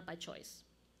 albeit not by choice.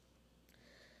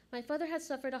 My father had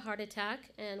suffered a heart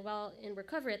attack, and while in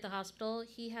recovery at the hospital,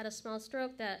 he had a small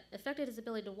stroke that affected his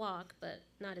ability to walk, but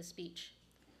not his speech.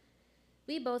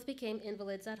 We both became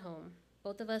invalids at home,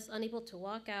 both of us unable to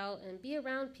walk out and be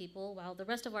around people while the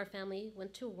rest of our family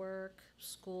went to work,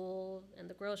 school, and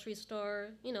the grocery store,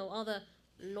 all the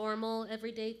normal,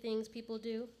 everyday things people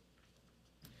do.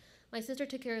 My sister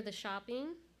took care of the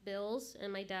shopping, bills,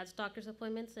 and my dad's doctor's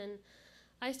appointments, and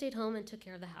I stayed home and took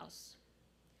care of the house.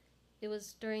 It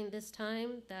was during this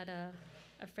time that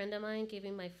a friend of mine gave me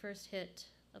my first hit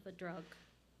of a drug.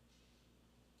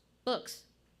 Books.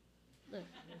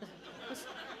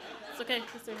 It's okay.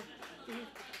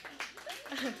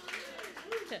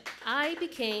 I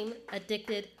became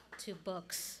addicted to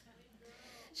books.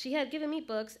 She had given me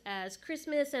books as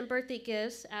Christmas and birthday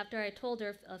gifts after I told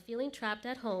her of feeling trapped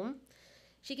at home.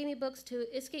 She gave me books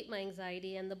to escape my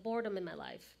anxiety and the boredom in my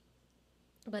life.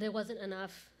 But it wasn't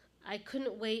enough. I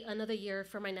couldn't wait another year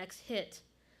for my next hit.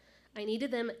 I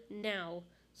needed them now,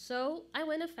 so I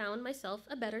went and found myself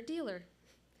a better dealer.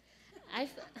 I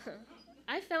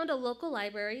found a local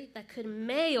library that could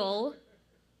mail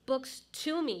books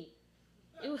to me.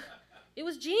 It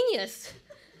was genius.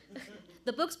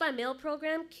 The Books by Mail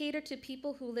program catered to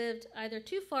people who lived either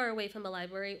too far away from a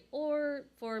library or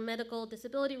for medical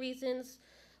disability reasons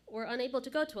were unable to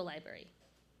go to a library.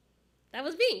 That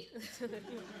was me.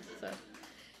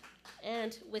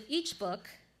 And with each book,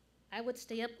 I would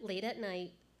stay up late at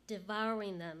night,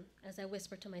 devouring them as I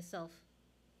whispered to myself,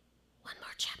 one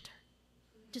more chapter.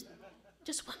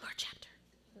 Just one more chapter.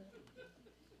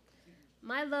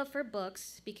 My love for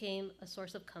books became a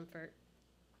source of comfort.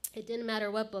 It didn't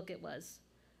matter what book it was.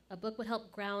 A book would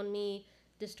help ground me,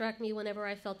 distract me whenever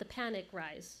I felt the panic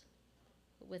rise.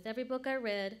 With every book I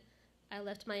read, I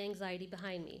left my anxiety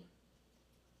behind me.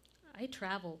 I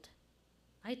traveled.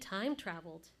 I time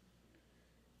traveled.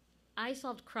 I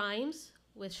solved crimes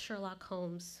with Sherlock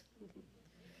Holmes.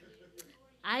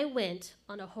 I went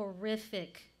on a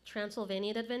horrific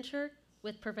Transylvanian adventure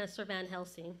with Professor Van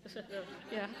Helsing.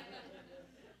 Yeah.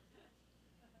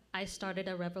 I started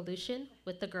a revolution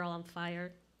with the girl on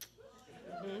fire.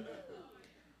 Mm-hmm.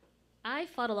 I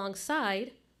fought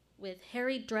alongside with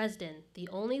Harry Dresden, the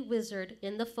only wizard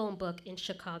in the phone book in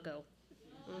Chicago.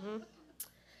 Mm-hmm.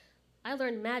 I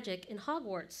learned magic in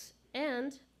Hogwarts,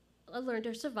 and I learned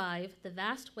to survive the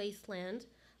vast wasteland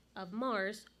of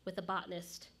Mars with a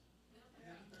botanist.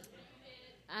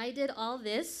 I did all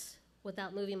this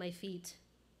without moving my feet.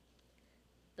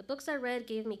 The books I read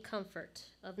gave me comfort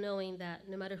of knowing that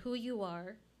no matter who you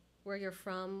are, where you're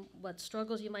from, what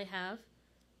struggles you might have,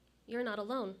 you're not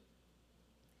alone.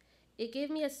 It gave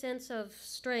me a sense of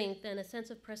strength and a sense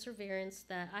of perseverance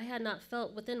that I had not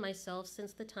felt within myself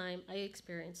since the time I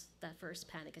experienced that first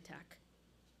panic attack.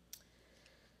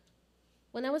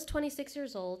 When I was 26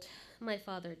 years old, my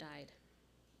father died.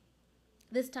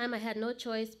 This time I had no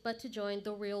choice but to join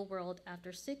the real world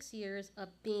after 6 years of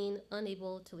being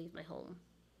unable to leave my home.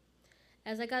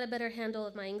 As I got a better handle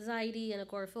of my anxiety and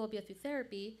agoraphobia through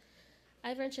therapy,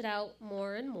 I ventured out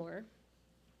more and more.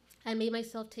 I made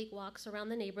myself take walks around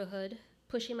the neighborhood,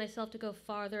 pushing myself to go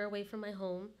farther away from my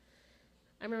home.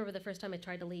 I remember the first time I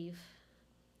tried to leave.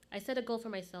 I set a goal for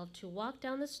myself to walk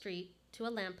down the street to a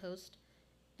lamppost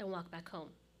and walk back home.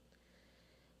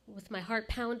 With my heart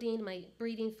pounding, my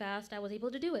breathing fast, I was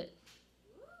able to do it.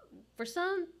 For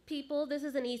some people, this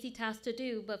is an easy task to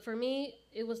do, but for me,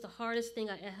 it was the hardest thing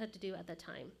I had to do at that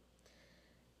time.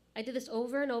 I did this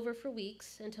over and over for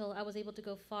weeks until I was able to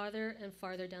go farther and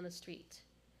farther down the street.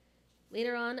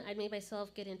 Later on, I made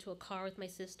myself get into a car with my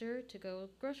sister to go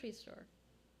grocery store.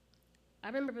 I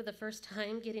remember the first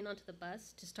time getting onto the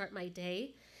bus to start my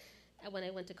day when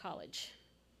I went to college.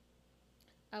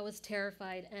 I was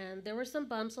terrified, and there were some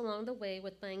bumps along the way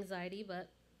with my anxiety, but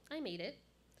I made it.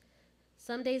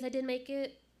 Some days I did make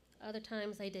it, other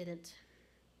times I didn't,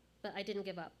 but I didn't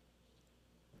give up.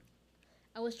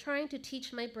 I was trying to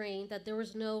teach my brain that there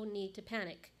was no need to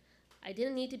panic. I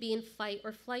didn't need to be in fight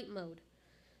or flight mode.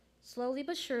 Slowly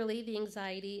but surely, the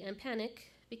anxiety and panic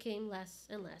became less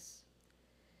and less.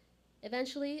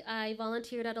 Eventually, I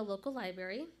volunteered at a local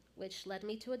library, which led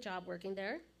me to a job working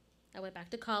there. I went back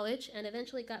to college and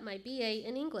eventually got my BA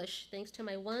in English, thanks to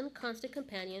my one constant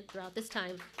companion throughout this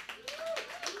time.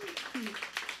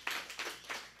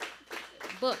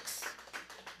 Books.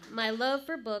 My love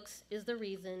for books is the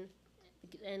reason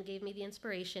and gave me the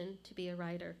inspiration to be a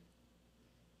writer.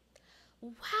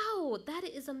 Wow, that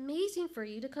is amazing for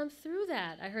you to come through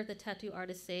that, I heard the tattoo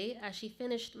artist say as she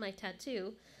finished my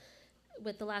tattoo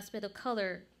with the last bit of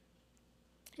color.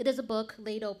 It is a book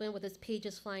laid open with its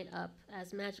pages flying up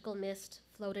as magical mist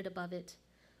floated above it,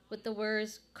 with the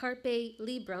words Carpe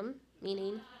Librum,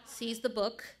 meaning seize the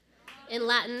book, in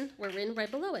Latin were written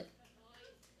right below it.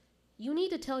 You need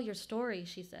to tell your story,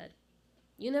 she said.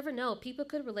 You never know, people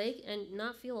could relate and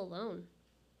not feel alone.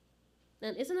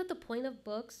 And isn't that the point of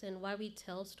books and why we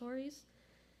tell stories?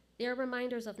 They are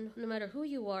reminders of no matter who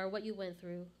you are, what you went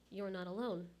through, you're not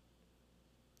alone.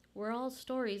 We're all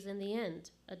stories in the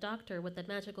end, a doctor with a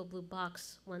magical blue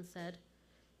box once said.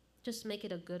 Just make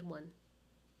it a good one.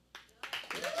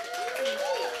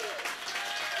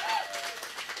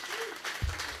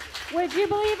 Would you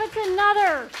believe it's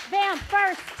another VAMP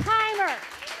first timer?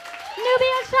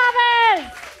 Nubia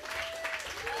Chavez!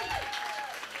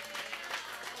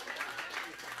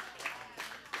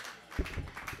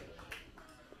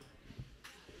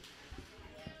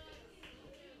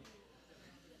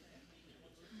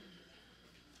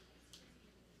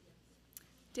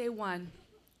 Day 1.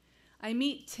 I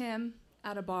meet Tim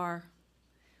at a bar.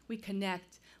 We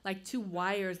connect like two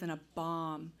wires in a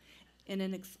bomb in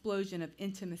an explosion of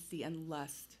intimacy and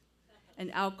lust, an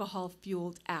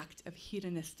alcohol-fueled act of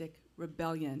hedonistic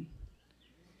rebellion.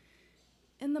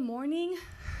 In the morning,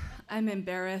 I'm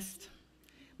embarrassed.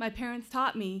 My parents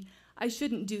taught me I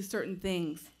shouldn't do certain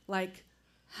things, like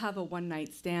have a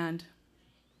one-night stand.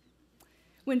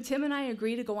 When Tim and I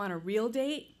agree to go on a real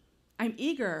date, I'm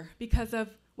eager because of,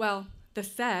 well, the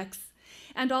sex,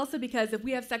 and also because if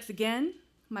we have sex again,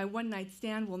 my one-night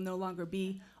stand will no longer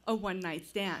be a one-night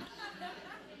stand.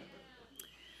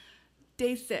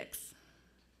 Day 6.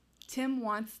 Tim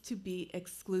wants to be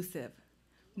exclusive.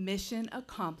 Mission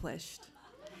accomplished.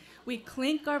 We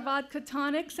clink our vodka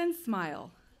tonics and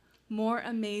smile. More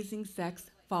amazing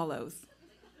sex follows.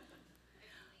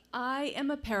 I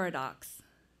am a paradox,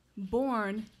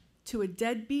 born to a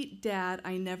deadbeat dad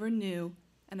I never knew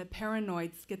and a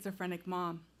paranoid schizophrenic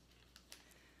mom.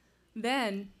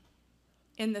 Then,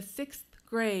 in the 6th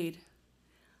grade,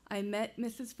 I met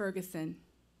Mrs. Ferguson,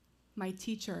 my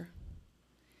teacher.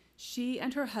 She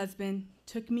and her husband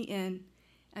took me in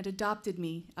and adopted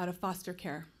me out of foster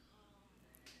care.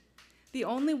 The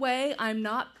only way I'm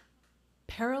not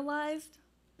paralyzed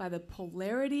by the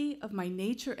polarity of my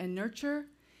nature and nurture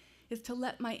is to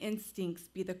let my instincts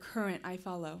be the current I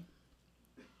follow.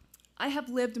 I have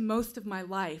lived most of my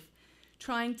life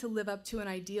trying to live up to an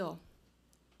ideal,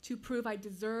 to prove I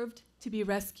deserved to be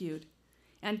rescued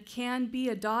and can be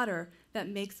a daughter that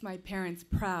makes my parents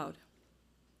proud.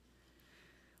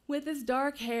 With his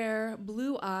dark hair,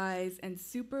 blue eyes, and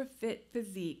super fit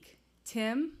physique,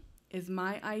 Tim is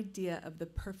my idea of the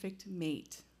perfect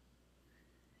mate.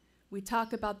 We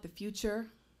talk about the future,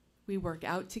 we work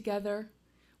out together,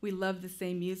 we love the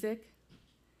same music.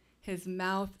 His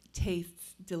mouth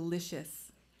tastes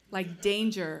delicious, like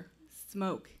danger,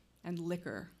 smoke, and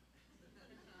liquor.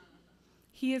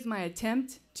 He is my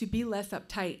attempt to be less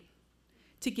uptight,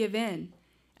 to give in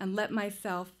and let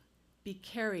myself be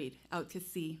carried out to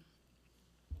sea.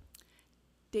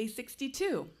 Day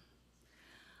 62.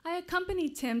 I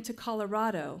accompanied Tim to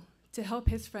Colorado to help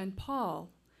his friend Paul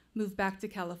move back to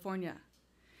California.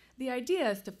 The idea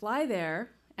is to fly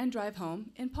there and drive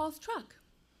home in Paul's truck.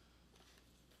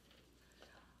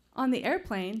 On the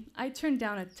airplane, I turned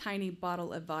down a tiny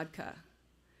bottle of vodka.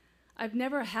 I've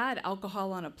never had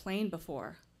alcohol on a plane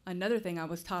before, another thing I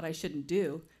was taught I shouldn't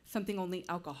do, something only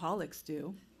alcoholics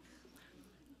do.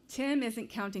 Tim isn't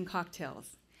counting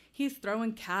cocktails. He's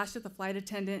throwing cash at the flight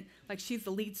attendant like she's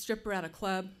the lead stripper at a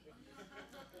club.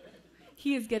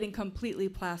 He is getting completely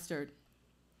plastered.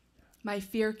 My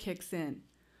fear kicks in.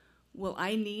 Will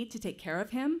I need to take care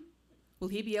of him? Will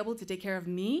he be able to take care of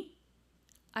me?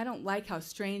 I don't like how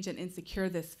strange and insecure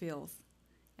this feels.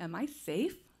 Am I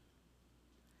safe?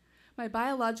 My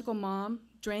biological mom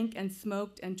drank and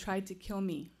smoked and tried to kill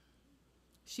me.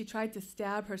 She tried to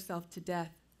stab herself to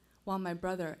death while my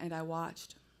brother and I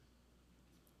watched.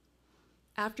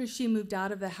 After she moved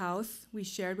out of the house we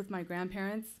shared with my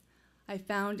grandparents, I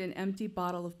found an empty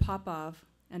bottle of Popov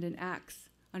and an axe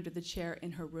under the chair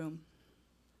in her room.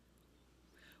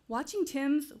 Watching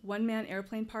Tim's one-man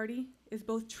airplane party is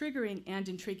both triggering and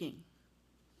intriguing.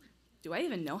 Do I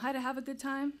even know how to have a good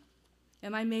time?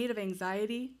 Am I made of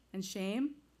anxiety and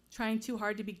shame, trying too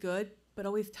hard to be good, but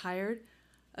always tired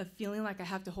of feeling like I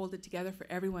have to hold it together for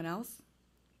everyone else?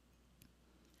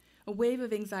 A wave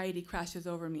of anxiety crashes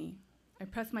over me. I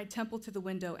press my temple to the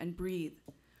window and breathe,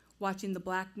 watching the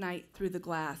black night through the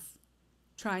glass,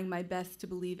 trying my best to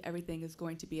believe everything is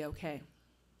going to be okay.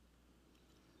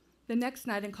 The next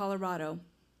night in Colorado,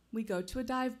 we go to a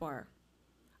dive bar.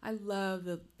 I love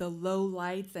the low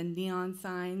lights and neon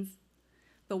signs,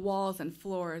 the walls and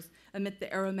floors emit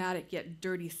the aromatic yet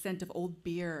dirty scent of old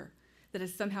beer that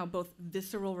is somehow both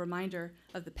visceral reminder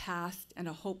of the past and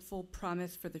a hopeful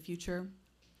promise for the future.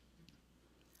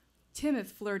 Tim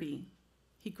is flirty.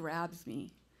 He grabs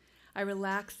me. I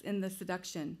relax in the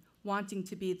seduction, wanting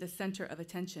to be the center of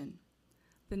attention.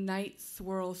 The night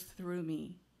swirls through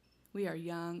me. We are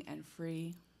young and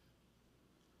free.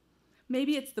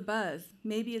 Maybe it's the buzz.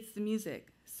 Maybe it's the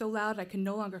music, so loud I can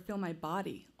no longer feel my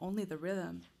body, only the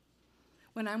rhythm.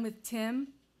 When I'm with Tim,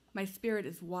 my spirit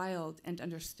is wild and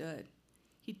understood.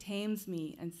 He tames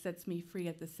me and sets me free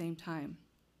at the same time.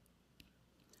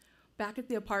 Back at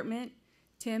the apartment,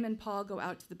 Tim and Paul go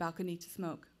out to the balcony to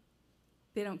smoke.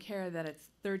 They don't care that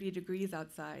it's 30 degrees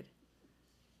outside.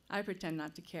 I pretend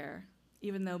not to care,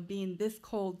 even though being this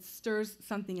cold stirs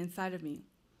something inside of me.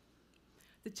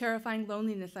 The terrifying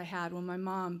loneliness I had when my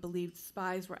mom believed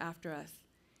spies were after us,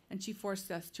 and she forced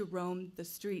us to roam the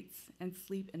streets and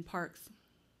sleep in parks.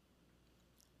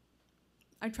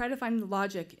 I try to find the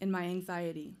logic in my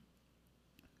anxiety.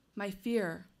 My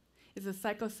fear is a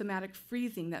psychosomatic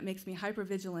freezing that makes me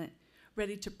hypervigilant,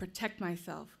 ready to protect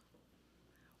myself.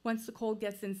 Once the cold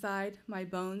gets inside my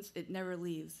bones, it never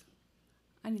leaves.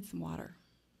 I need some water.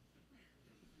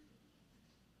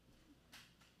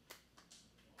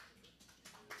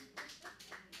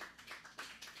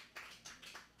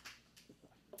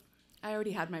 I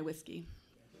already had my whiskey.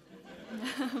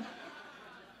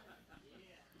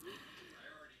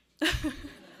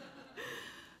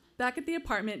 Back at the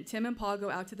apartment, Tim and Paul go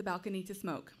out to the balcony to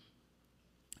smoke.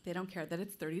 They don't care that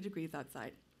it's 30 degrees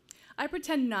outside. I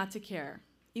pretend not to care,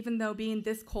 even though being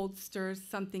this cold stirs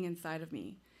something inside of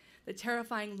me. The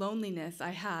terrifying loneliness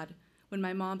I had when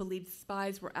my mom believed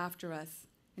spies were after us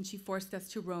and she forced us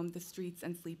to roam the streets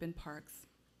and sleep in parks.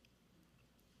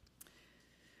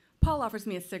 Paul offers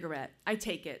me a cigarette. I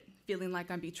take it, feeling like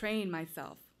I'm betraying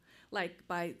myself. Like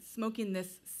by smoking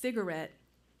this cigarette,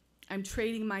 I'm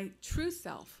trading my true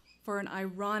self for an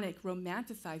ironic,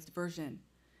 romanticized version.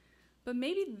 But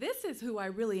maybe this is who I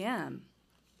really am.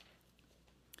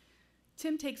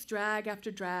 Tim takes drag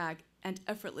after drag and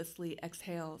effortlessly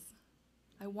exhales.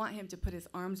 I want him to put his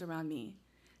arms around me,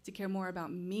 to care more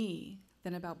about me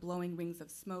than about blowing rings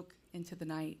of smoke into the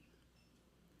night.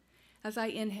 As I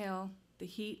inhale, the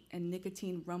heat and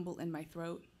nicotine rumble in my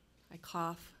throat. I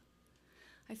cough.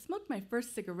 I smoked my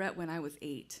first cigarette when I was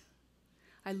 8.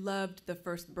 I loved the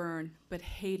first burn, but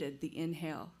hated the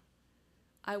inhale.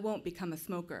 I won't become a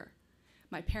smoker.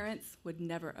 My parents would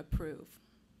never approve.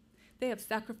 They have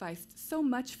sacrificed so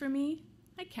much for me,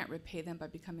 I can't repay them by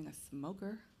becoming a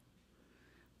smoker.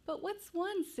 But what's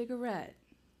one cigarette?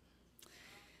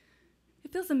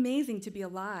 It feels amazing to be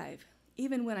alive,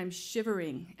 even when I'm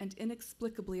shivering and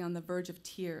inexplicably on the verge of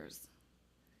tears.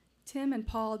 Tim and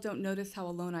Paul don't notice how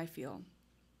alone I feel.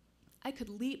 I could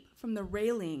leap from the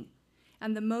railing,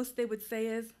 and the most they would say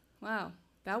is, "Wow,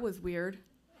 that was weird."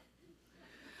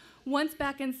 Once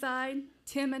back inside,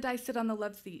 Tim and I sit on the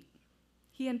love seat.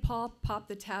 He and Paul pop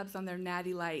the tabs on their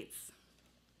natty lights.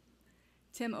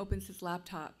 Tim opens his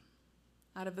laptop.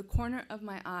 Out of the corner of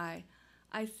my eye,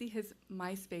 I see his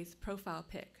MySpace profile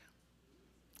pic.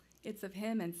 It's of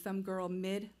him and some girl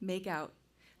mid-makeout.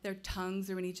 Their tongues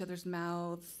are in each other's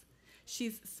mouths.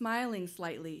 She's smiling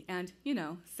slightly and,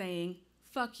 saying,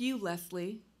 "Fuck you,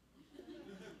 Leslie."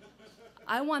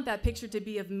 I want that picture to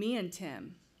be of me and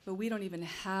Tim, but we don't even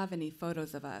have any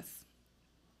photos of us.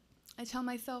 I tell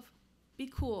myself, be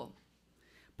cool,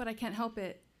 but I can't help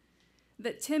it.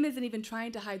 That Tim isn't even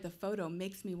trying to hide the photo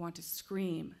makes me want to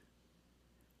scream.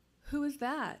 "Who is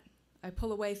that?" I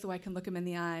pull away so I can look him in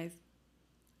the eyes.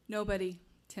 Nobody,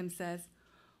 Tim says.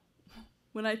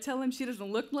 When I tell him she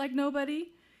doesn't look like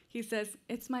nobody, he says,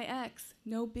 it's my ex.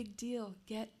 No big deal.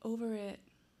 Get over it.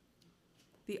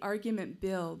 The argument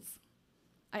builds.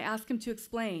 I ask him to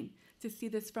explain, to see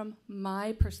this from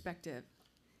my perspective.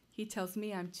 He tells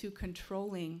me I'm too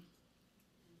controlling.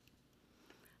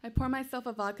 I pour myself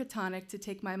a vodka tonic to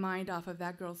take my mind off of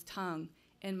that girl's tongue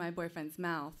in my boyfriend's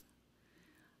mouth.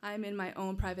 I'm in my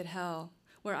own private hell,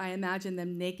 where I imagine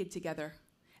them naked together.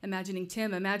 Imagining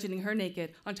Tim, imagining her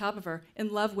naked, on top of her,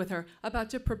 in love with her, about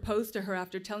to propose to her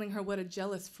after telling her what a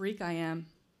jealous freak I am.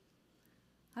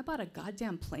 I bought a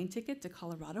goddamn plane ticket to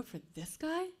Colorado for this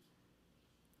guy?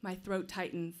 My throat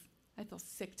tightens. I feel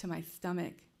sick to my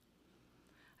stomach.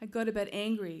 I go to bed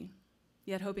angry,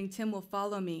 yet hoping Tim will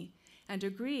follow me and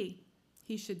agree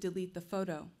he should delete the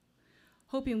photo,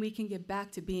 hoping we can get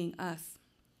back to being us.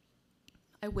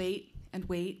 I wait and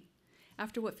wait.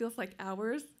 After what feels like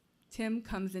hours, Tim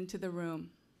comes into the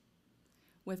room.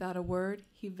 Without a word,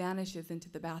 he vanishes into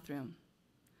the bathroom.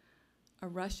 A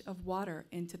rush of water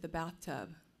into the bathtub.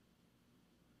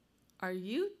 Are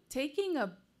you taking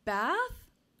a bath?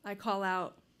 I call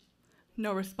out.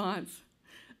 No response.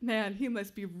 Man, he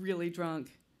must be really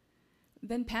drunk.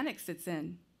 Then panic sits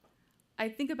in. I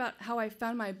think about how I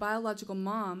found my biological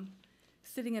mom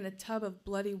sitting in a tub of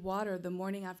bloody water the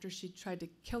morning after she tried to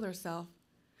kill herself.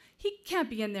 He can't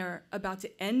be in there about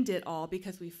to end it all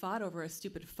because we fought over a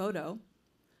stupid photo.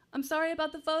 I'm sorry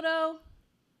about the photo,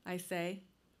 I say.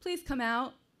 Please come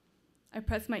out. I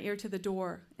press my ear to the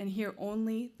door and hear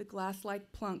only the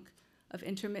glass-like plunk of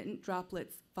intermittent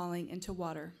droplets falling into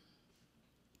water.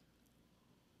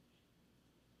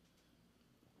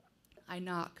 I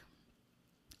knock.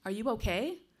 Are you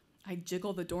okay? I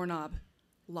jiggle the doorknob.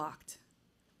 Locked.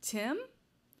 Tim?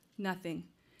 Nothing.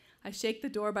 I shake the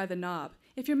door by the knob.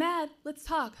 If you're mad, let's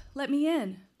talk. Let me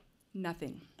in.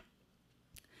 Nothing.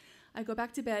 I go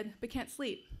back to bed, but can't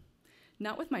sleep.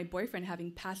 Not with my boyfriend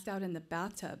having passed out in the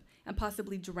bathtub and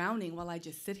possibly drowning while I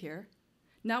just sit here.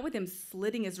 Not with him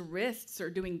slitting his wrists or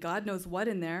doing God knows what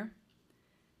in there.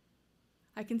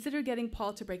 I consider getting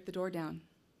Paul to break the door down,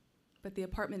 but the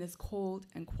apartment is cold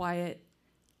and quiet,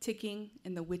 ticking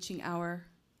in the witching hour.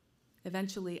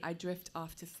 Eventually, I drift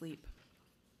off to sleep.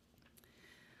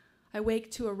 I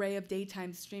wake to a ray of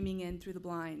daytime streaming in through the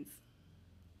blinds.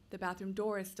 The bathroom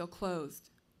door is still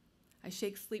closed. I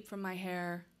shake sleep from my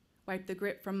hair, wipe the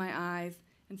grit from my eyes,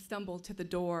 and stumble to the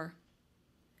door.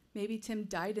 Maybe Tim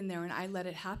died in there and I let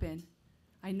it happen.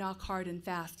 I knock hard and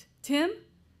fast. Tim?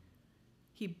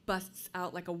 He busts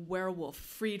out like a werewolf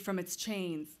freed from its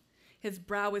chains. His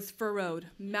brow is furrowed,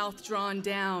 mouth drawn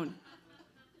down.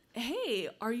 Hey,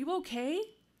 are you okay?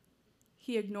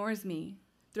 He ignores me,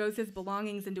 throws his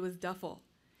belongings into his duffel.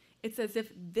 It's as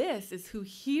if this is who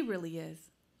he really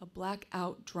is, a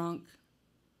blackout drunk.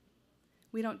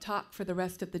 We don't talk for the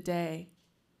rest of the day,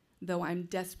 though I'm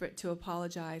desperate to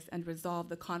apologize and resolve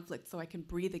the conflict so I can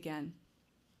breathe again.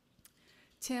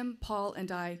 Tim, Paul,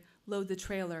 and I load the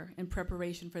trailer in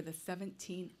preparation for the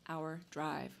 17-hour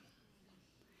drive.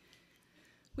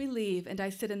 We leave, and I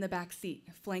sit in the back seat,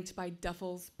 flanked by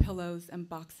duffels, pillows, and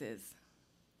boxes.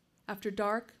 After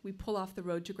dark, we pull off the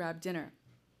road to grab dinner.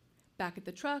 Back at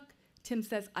the truck, Tim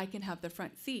says I can have the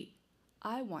front seat.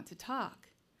 I want to talk.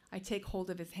 I take hold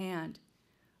of his hand,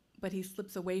 but he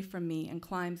slips away from me and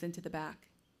climbs into the back.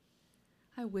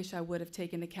 I wish I would have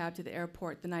taken a cab to the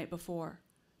airport the night before,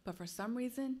 but for some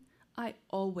reason, I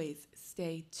always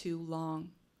stay too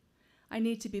long. I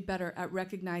need to be better at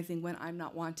recognizing when I'm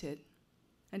not wanted,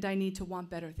 and I need to want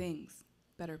better things,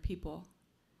 better people.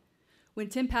 When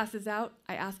Tim passes out,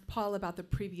 I ask Paul about the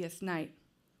previous night.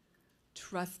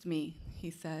 Trust me,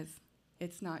 he says,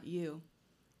 it's not you,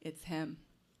 it's him.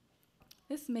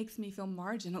 This makes me feel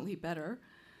marginally better.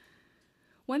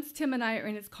 Once Tim and I are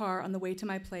in his car on the way to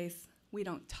my place, we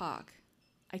don't talk.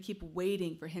 I keep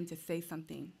waiting for him to say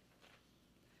something.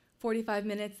 45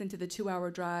 minutes into the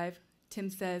 2-hour drive, Tim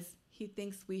says he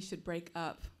thinks we should break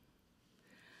up.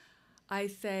 I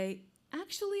say,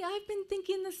 actually, I've been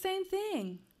thinking the same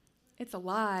thing. It's a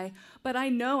lie, but I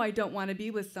know I don't want to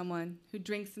be with someone who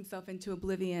drinks himself into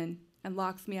oblivion and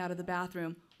locks me out of the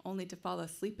bathroom only to fall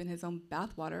asleep in his own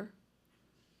bathwater.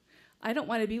 I don't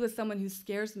want to be with someone who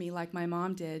scares me like my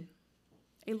mom did.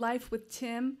 A life with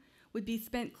Tim would be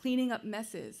spent cleaning up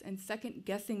messes and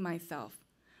second-guessing myself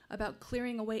about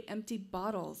clearing away empty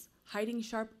bottles, hiding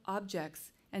sharp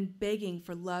objects, and begging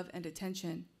for love and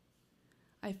attention.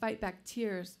 I fight back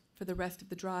tears for the rest of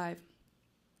the drive.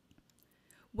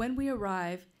 When we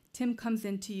arrive, Tim comes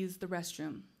in to use the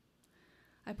restroom.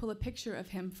 I pull a picture of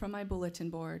him from my bulletin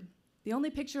board. The only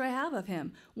picture I have of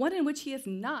him, one in which he is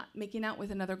not making out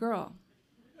with another girl.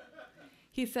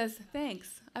 He says,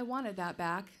 "Thanks, I wanted that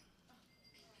back."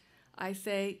 I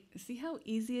say, "See how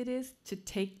easy it is to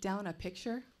take down a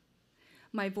picture?"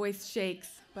 My voice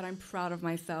shakes, but I'm proud of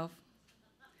myself.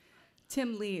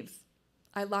 Tim leaves.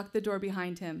 I lock the door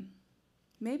behind him.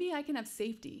 Maybe I can have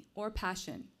safety or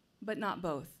passion, but not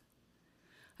both.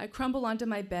 I crumble onto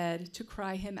my bed to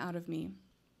cry him out of me.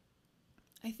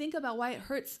 I think about why it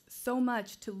hurts so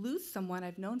much to lose someone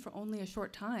I've known for only a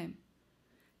short time.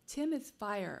 Tim is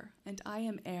fire, and I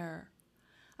am air.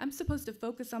 I'm supposed to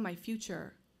focus on my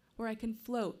future, where I can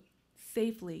float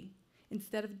safely,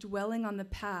 instead of dwelling on the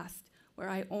past, where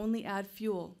I only add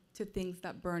fuel to things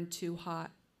that burn too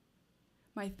hot.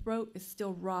 My throat is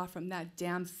still raw from that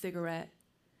damn cigarette,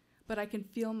 but I can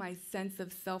feel my sense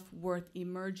of self-worth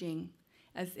emerging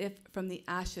as if from the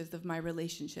ashes of my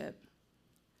relationship.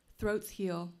 Throats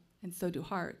heal, and so do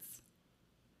hearts.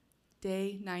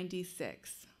 Day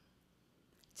 96.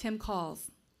 Tim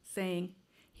calls, saying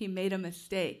he made a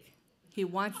mistake. He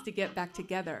wants to get back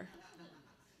together.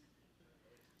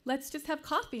 "Let's just have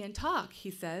coffee and talk,"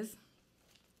 he says.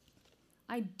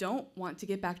 "I don't want to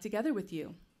get back together with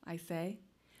you," I say.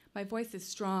 My voice is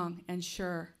strong and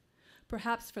sure.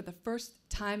 Perhaps for the first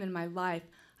time in my life,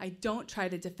 I don't try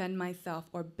to defend myself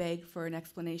or beg for an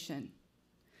explanation.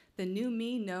 The new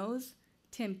me knows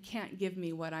Tim can't give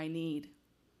me what I need.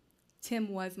 Tim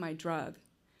was my drug,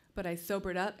 but I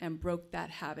sobered up and broke that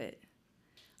habit.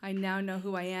 I now know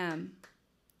who I am,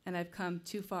 and I've come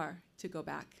too far to go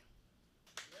back.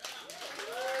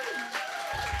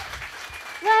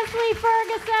 Leslie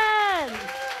Ferguson.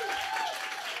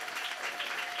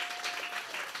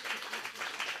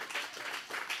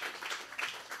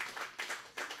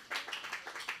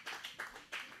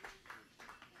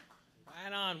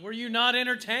 Right on. Were you not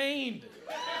entertained?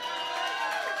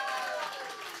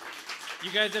 You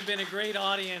guys have been a great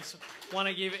audience. Want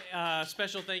to give a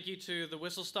special thank you to the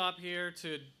Whistle Stop here,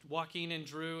 to Joaquin and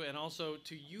Drew, and also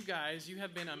to you guys. You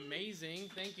have been amazing.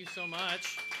 Thank you so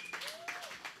much.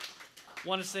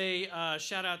 Want to say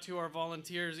shout out to our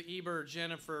volunteers, Eber,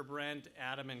 Jennifer, Brent,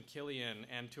 Adam, and Killian,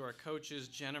 and to our coaches,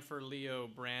 Jennifer, Leo,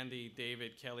 Brandy,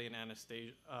 David, Kelly, and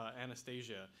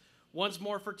Anastasia. Once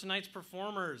more for tonight's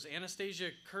performers,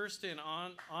 Anastasia, Kirsten,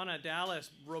 Anna,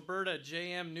 Dallas, Roberta,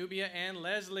 JM, Nubia, and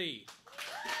Leslie.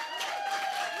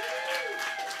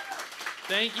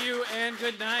 Thank you and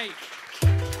good night.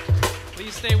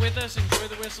 Please stay with us. Enjoy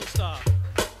the Whistle Stop.